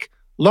want to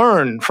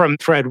learn from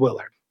Fred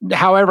Willard.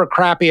 However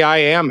crappy I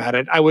am at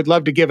it, I would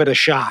love to give it a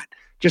shot,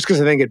 just because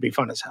I think it'd be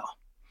fun as hell.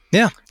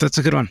 Yeah, that's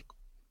a good one.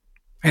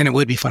 And it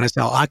would be fun as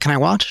hell. Can I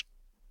watch?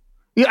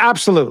 Yeah,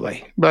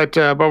 absolutely. But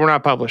we're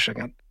not publishing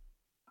it.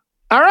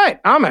 All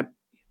right, Amit.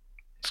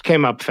 This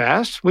came up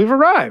fast. We've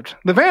arrived.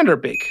 The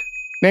Vanderbeek.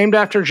 Named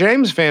after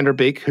James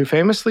Vanderbeek, who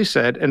famously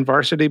said in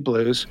Varsity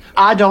Blues,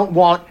 I don't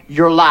want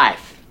your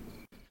life.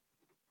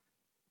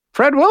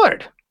 Fred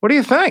Willard, what do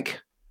you think?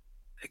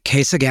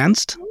 Case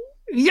against?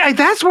 Yeah,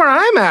 that's where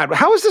I'm at.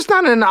 How is this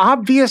not an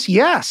obvious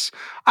yes?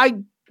 I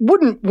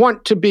wouldn't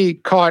want to be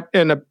caught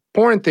in a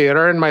porn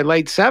theater in my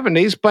late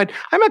 70s, but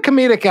I'm a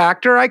comedic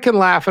actor. I can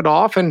laugh it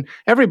off, and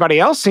everybody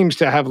else seems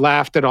to have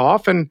laughed it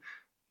off, and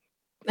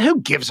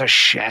who gives a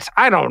shit?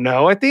 I don't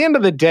know. At the end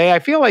of the day, I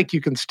feel like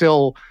you can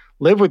still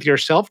live with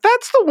yourself.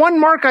 That's the one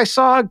mark I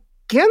saw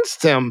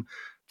against him.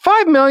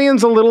 5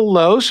 million's a little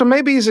low, so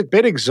maybe he's a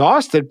bit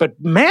exhausted, but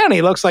man,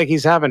 he looks like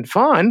he's having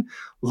fun.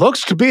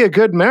 Looks to be a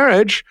good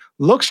marriage,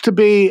 looks to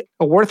be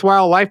a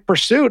worthwhile life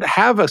pursuit,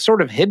 have a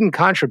sort of hidden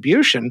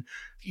contribution.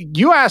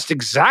 You asked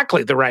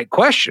exactly the right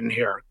question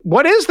here.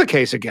 What is the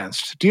case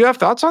against? Do you have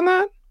thoughts on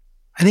that?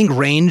 I think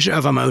range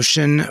of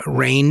emotion,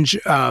 range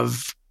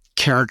of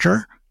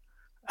character.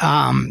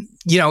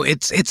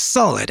 It's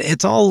solid.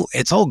 It's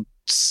all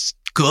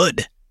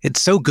good.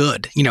 It's so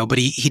good, but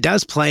he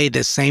does play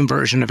this same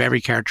version of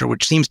every character,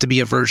 which seems to be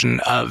a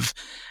version of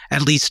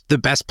at least the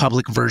best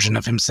public version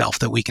of himself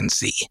that we can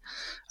see.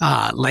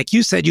 Like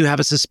you said, you have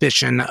a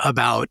suspicion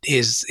about,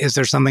 is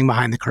there something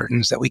behind the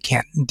curtains that we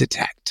can't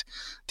detect?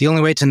 The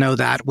only way to know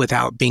that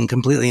without being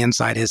completely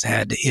inside his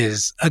head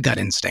is a gut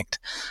instinct.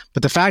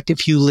 But the fact,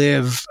 if you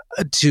live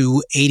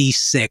to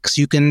 86,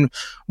 you can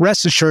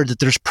rest assured that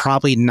there's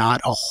probably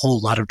not a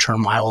whole lot of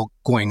turmoil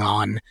going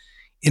on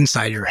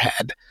inside your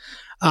head.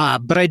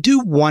 But I do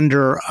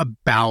wonder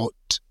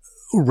about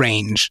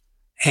range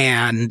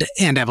and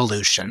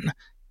evolution.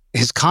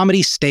 His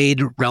comedy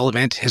stayed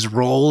relevant. His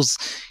roles,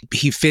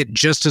 he fit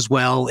just as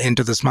well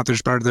into the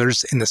Smothers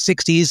Brothers in the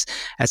 60s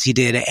as he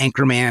did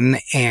Anchorman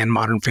and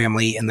Modern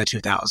Family in the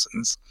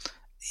 2000s.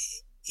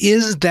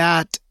 Is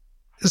that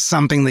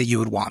something that you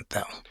would want,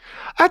 though?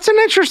 That's an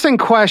interesting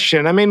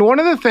question. I mean, one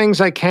of the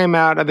things I came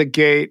out of the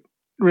gate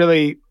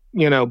really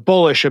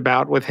bullish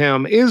about with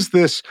him is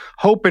this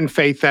hope and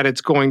faith that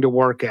it's going to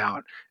work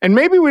out. And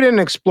maybe we didn't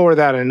explore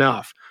that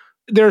enough.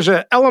 There's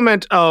an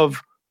element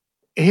of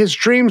his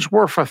dreams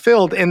were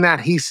fulfilled in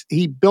that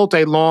he built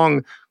a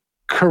long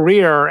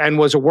career and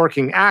was a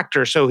working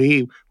actor, so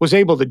he was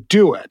able to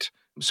do it.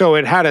 So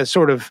it had a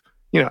sort of,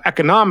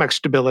 economic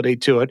stability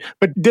to it,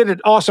 but did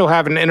it also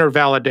have an inner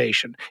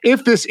validation?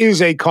 If this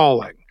is a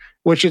calling,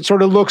 which it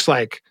sort of looks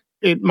like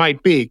it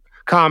might be,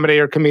 comedy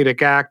or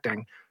comedic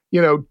acting,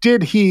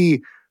 did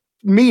he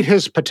meet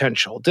his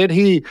potential? Did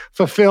he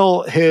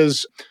fulfill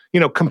his,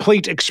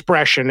 complete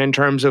expression in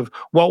terms of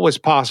what was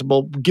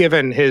possible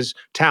given his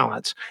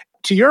talents?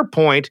 To your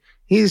point,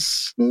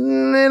 he's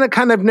in a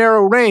kind of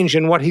narrow range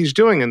in what he's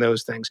doing in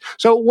those things.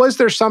 So was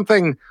there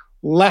something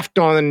left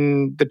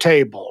on the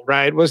table,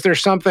 right? Was there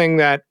something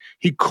that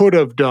he could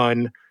have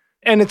done?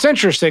 And it's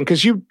interesting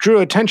because you drew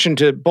attention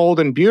to Bold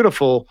and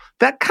Beautiful.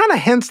 That kind of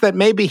hints that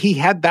maybe he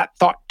had that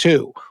thought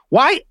too.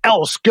 Why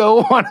else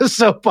go on a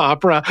soap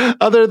opera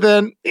other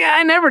than,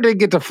 I never did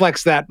get to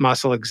flex that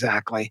muscle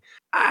exactly.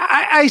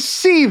 I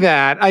see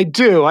that. I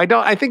do.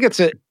 I think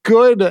it's a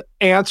good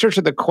answer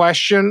to the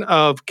question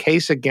of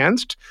case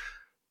against,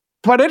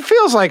 but it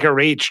feels like a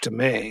reach to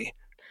me.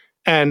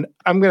 And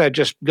I'm going to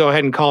just go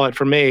ahead and call it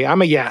for me.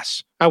 I'm a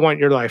yes. I want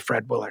your life,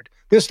 Fred Willard.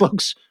 This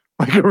looks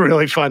like a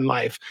really fun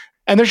life.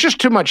 And there's just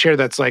too much here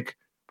that's like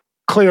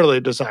clearly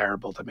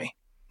desirable to me.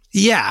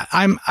 Yeah,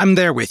 I'm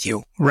there with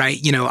you, right?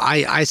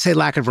 I say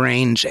lack of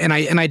range, and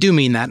I do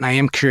mean that, and I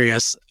am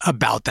curious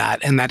about that,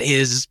 and that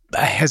is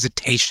a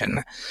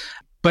hesitation.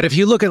 But if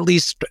you look at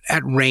least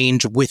at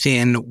range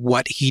within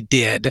what he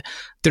did,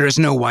 there is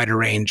no wider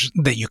range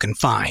that you can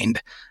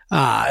find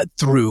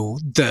through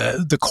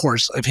the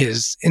course of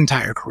his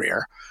entire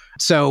career.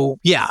 So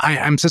yeah,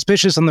 I'm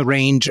suspicious on the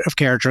range of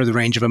character, the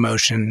range of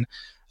emotion,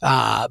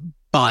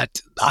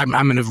 but I'm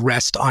going to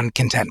rest on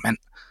contentment.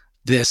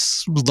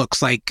 This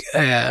looks like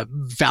a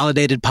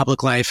validated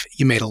public life.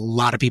 You made a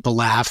lot of people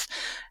laugh,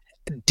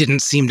 didn't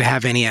seem to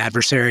have any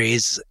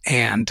adversaries,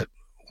 and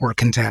were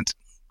content.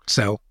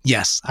 So,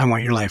 yes, I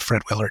want your life,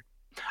 Fred Willard.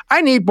 I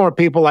need more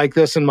people like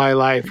this in my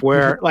life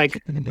where,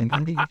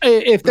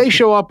 if they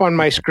show up on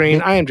my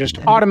screen, I am just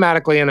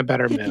automatically in a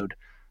better mood.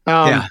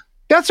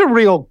 That's a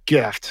real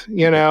gift,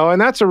 and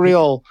that's a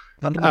real...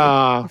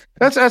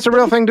 that's a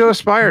real thing to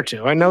aspire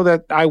to. I know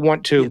that I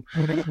want to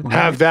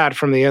have that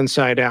from the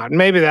inside out. And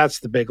maybe that's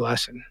the big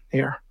lesson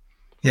here.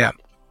 Yeah.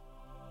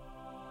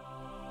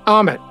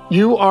 Amit,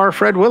 you are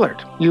Fred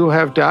Willard. You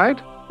have died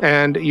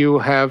and you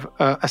have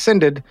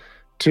ascended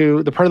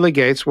to the pearly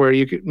gates where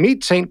you could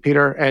meet St.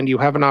 Peter and you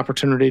have an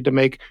opportunity to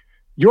make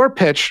your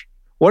pitch.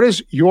 What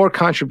is your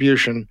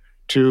contribution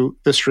to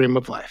the stream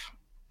of life?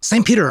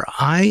 St. Peter,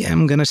 I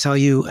am going to tell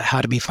you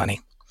how to be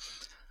funny.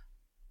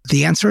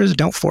 The answer is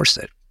don't force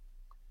it.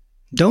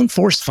 Don't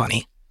force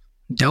funny.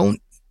 Don't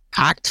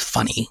act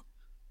funny.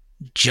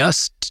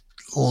 Just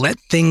let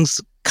things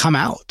come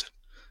out.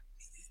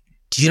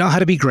 Do you know how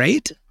to be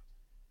great?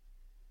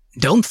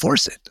 Don't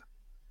force it.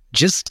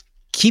 Just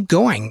keep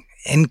going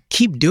and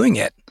keep doing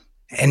it.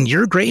 And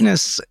your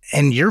greatness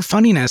and your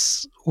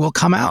funniness will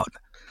come out.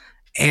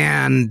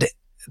 And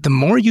the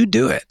more you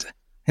do it,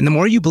 and the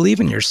more you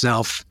believe in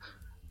yourself,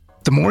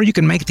 the more you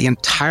can make the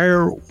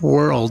entire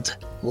world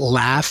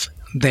laugh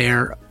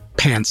their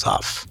pants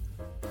off.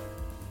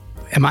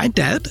 Am I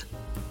dead?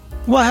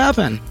 What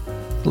happened?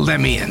 Let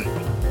me in.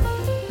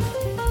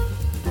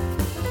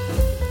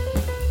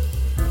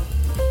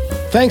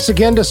 Thanks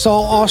again to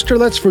Saul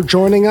Austerlitz for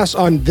joining us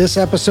on this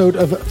episode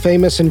of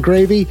Famous and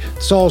Gravy.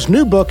 Saul's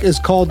new book is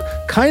called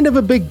Kind of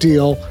a Big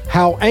Deal: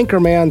 How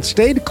Anchorman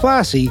Stayed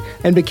Classy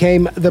and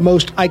Became the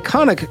Most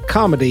Iconic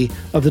Comedy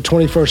of the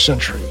 21st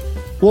Century.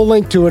 We'll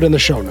link to it in the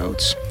show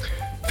notes.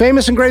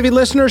 Famous and Gravy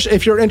listeners,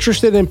 if you're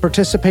interested in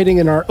participating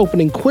in our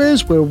opening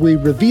quiz where we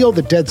reveal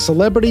the dead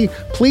celebrity,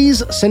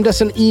 please send us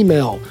an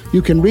email.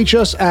 You can reach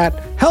us at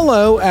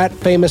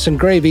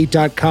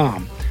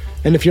hello@famousandgravy.com.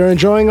 And if you're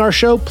enjoying our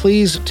show,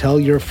 please tell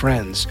your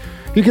friends.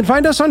 You can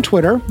find us on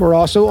Twitter. We're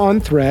also on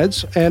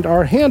Threads, and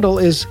our handle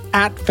is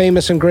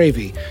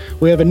 @famousandgravy.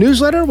 We have a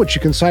newsletter, which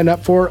you can sign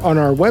up for on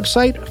our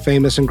website,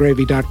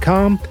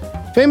 famousandgravy.com.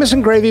 Famous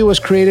and Gravy was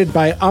created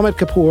by Amit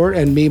Kapoor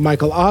and me,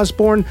 Michael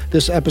Osborne.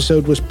 This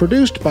episode was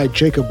produced by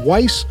Jacob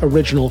Weiss.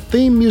 Original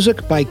theme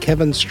music by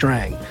Kevin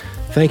Strang.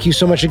 Thank you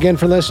so much again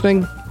for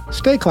listening.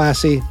 Stay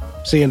classy.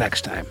 See you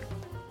next time.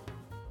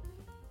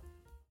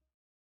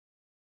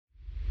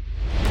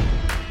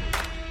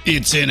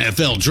 It's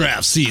NFL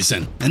draft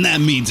season, and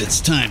that means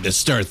it's time to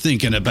start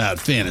thinking about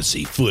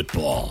fantasy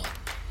football.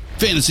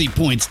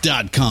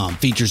 FantasyPoints.com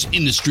features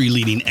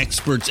industry-leading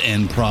experts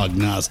and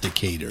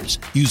prognosticators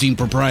using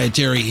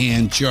proprietary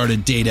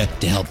hand-charted data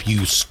to help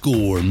you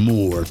score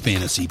more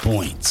fantasy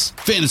points.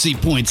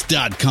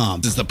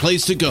 FantasyPoints.com is the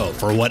place to go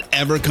for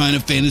whatever kind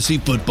of fantasy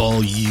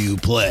football you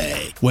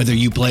play. Whether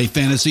you play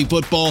fantasy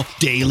football,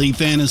 daily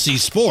fantasy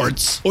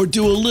sports, or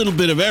do a little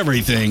bit of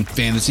everything,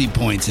 Fantasy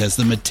Points has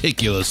the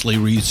meticulously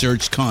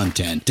researched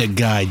content to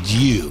guide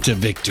you to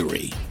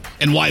victory.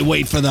 And why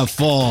wait for the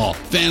fall?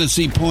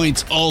 Fantasy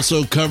Points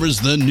also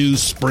covers the new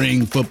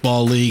spring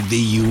football league,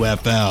 the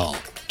UFL.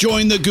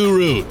 Join the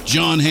guru,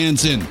 John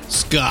Hansen,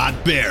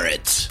 Scott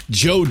Barrett,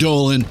 Joe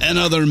Dolan, and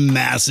other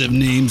massive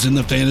names in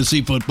the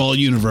fantasy football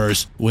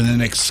universe with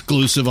an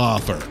exclusive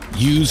offer.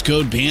 Use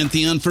code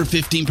Pantheon for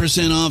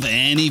 15% off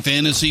any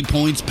Fantasy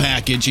Points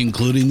package,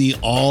 including the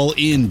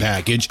all-in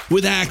package,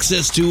 with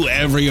access to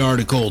every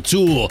article,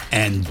 tool,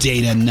 and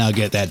data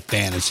nugget that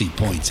Fantasy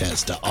Points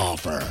has to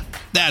offer.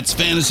 That's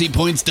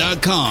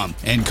FantasyPoints.com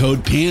and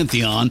code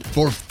Pantheon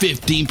for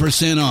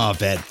 15%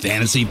 off at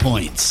Fantasy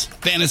Points.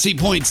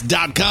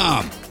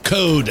 FantasyPoints.com,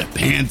 code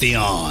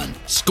Pantheon.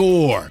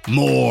 Score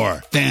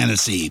more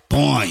fantasy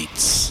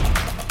points.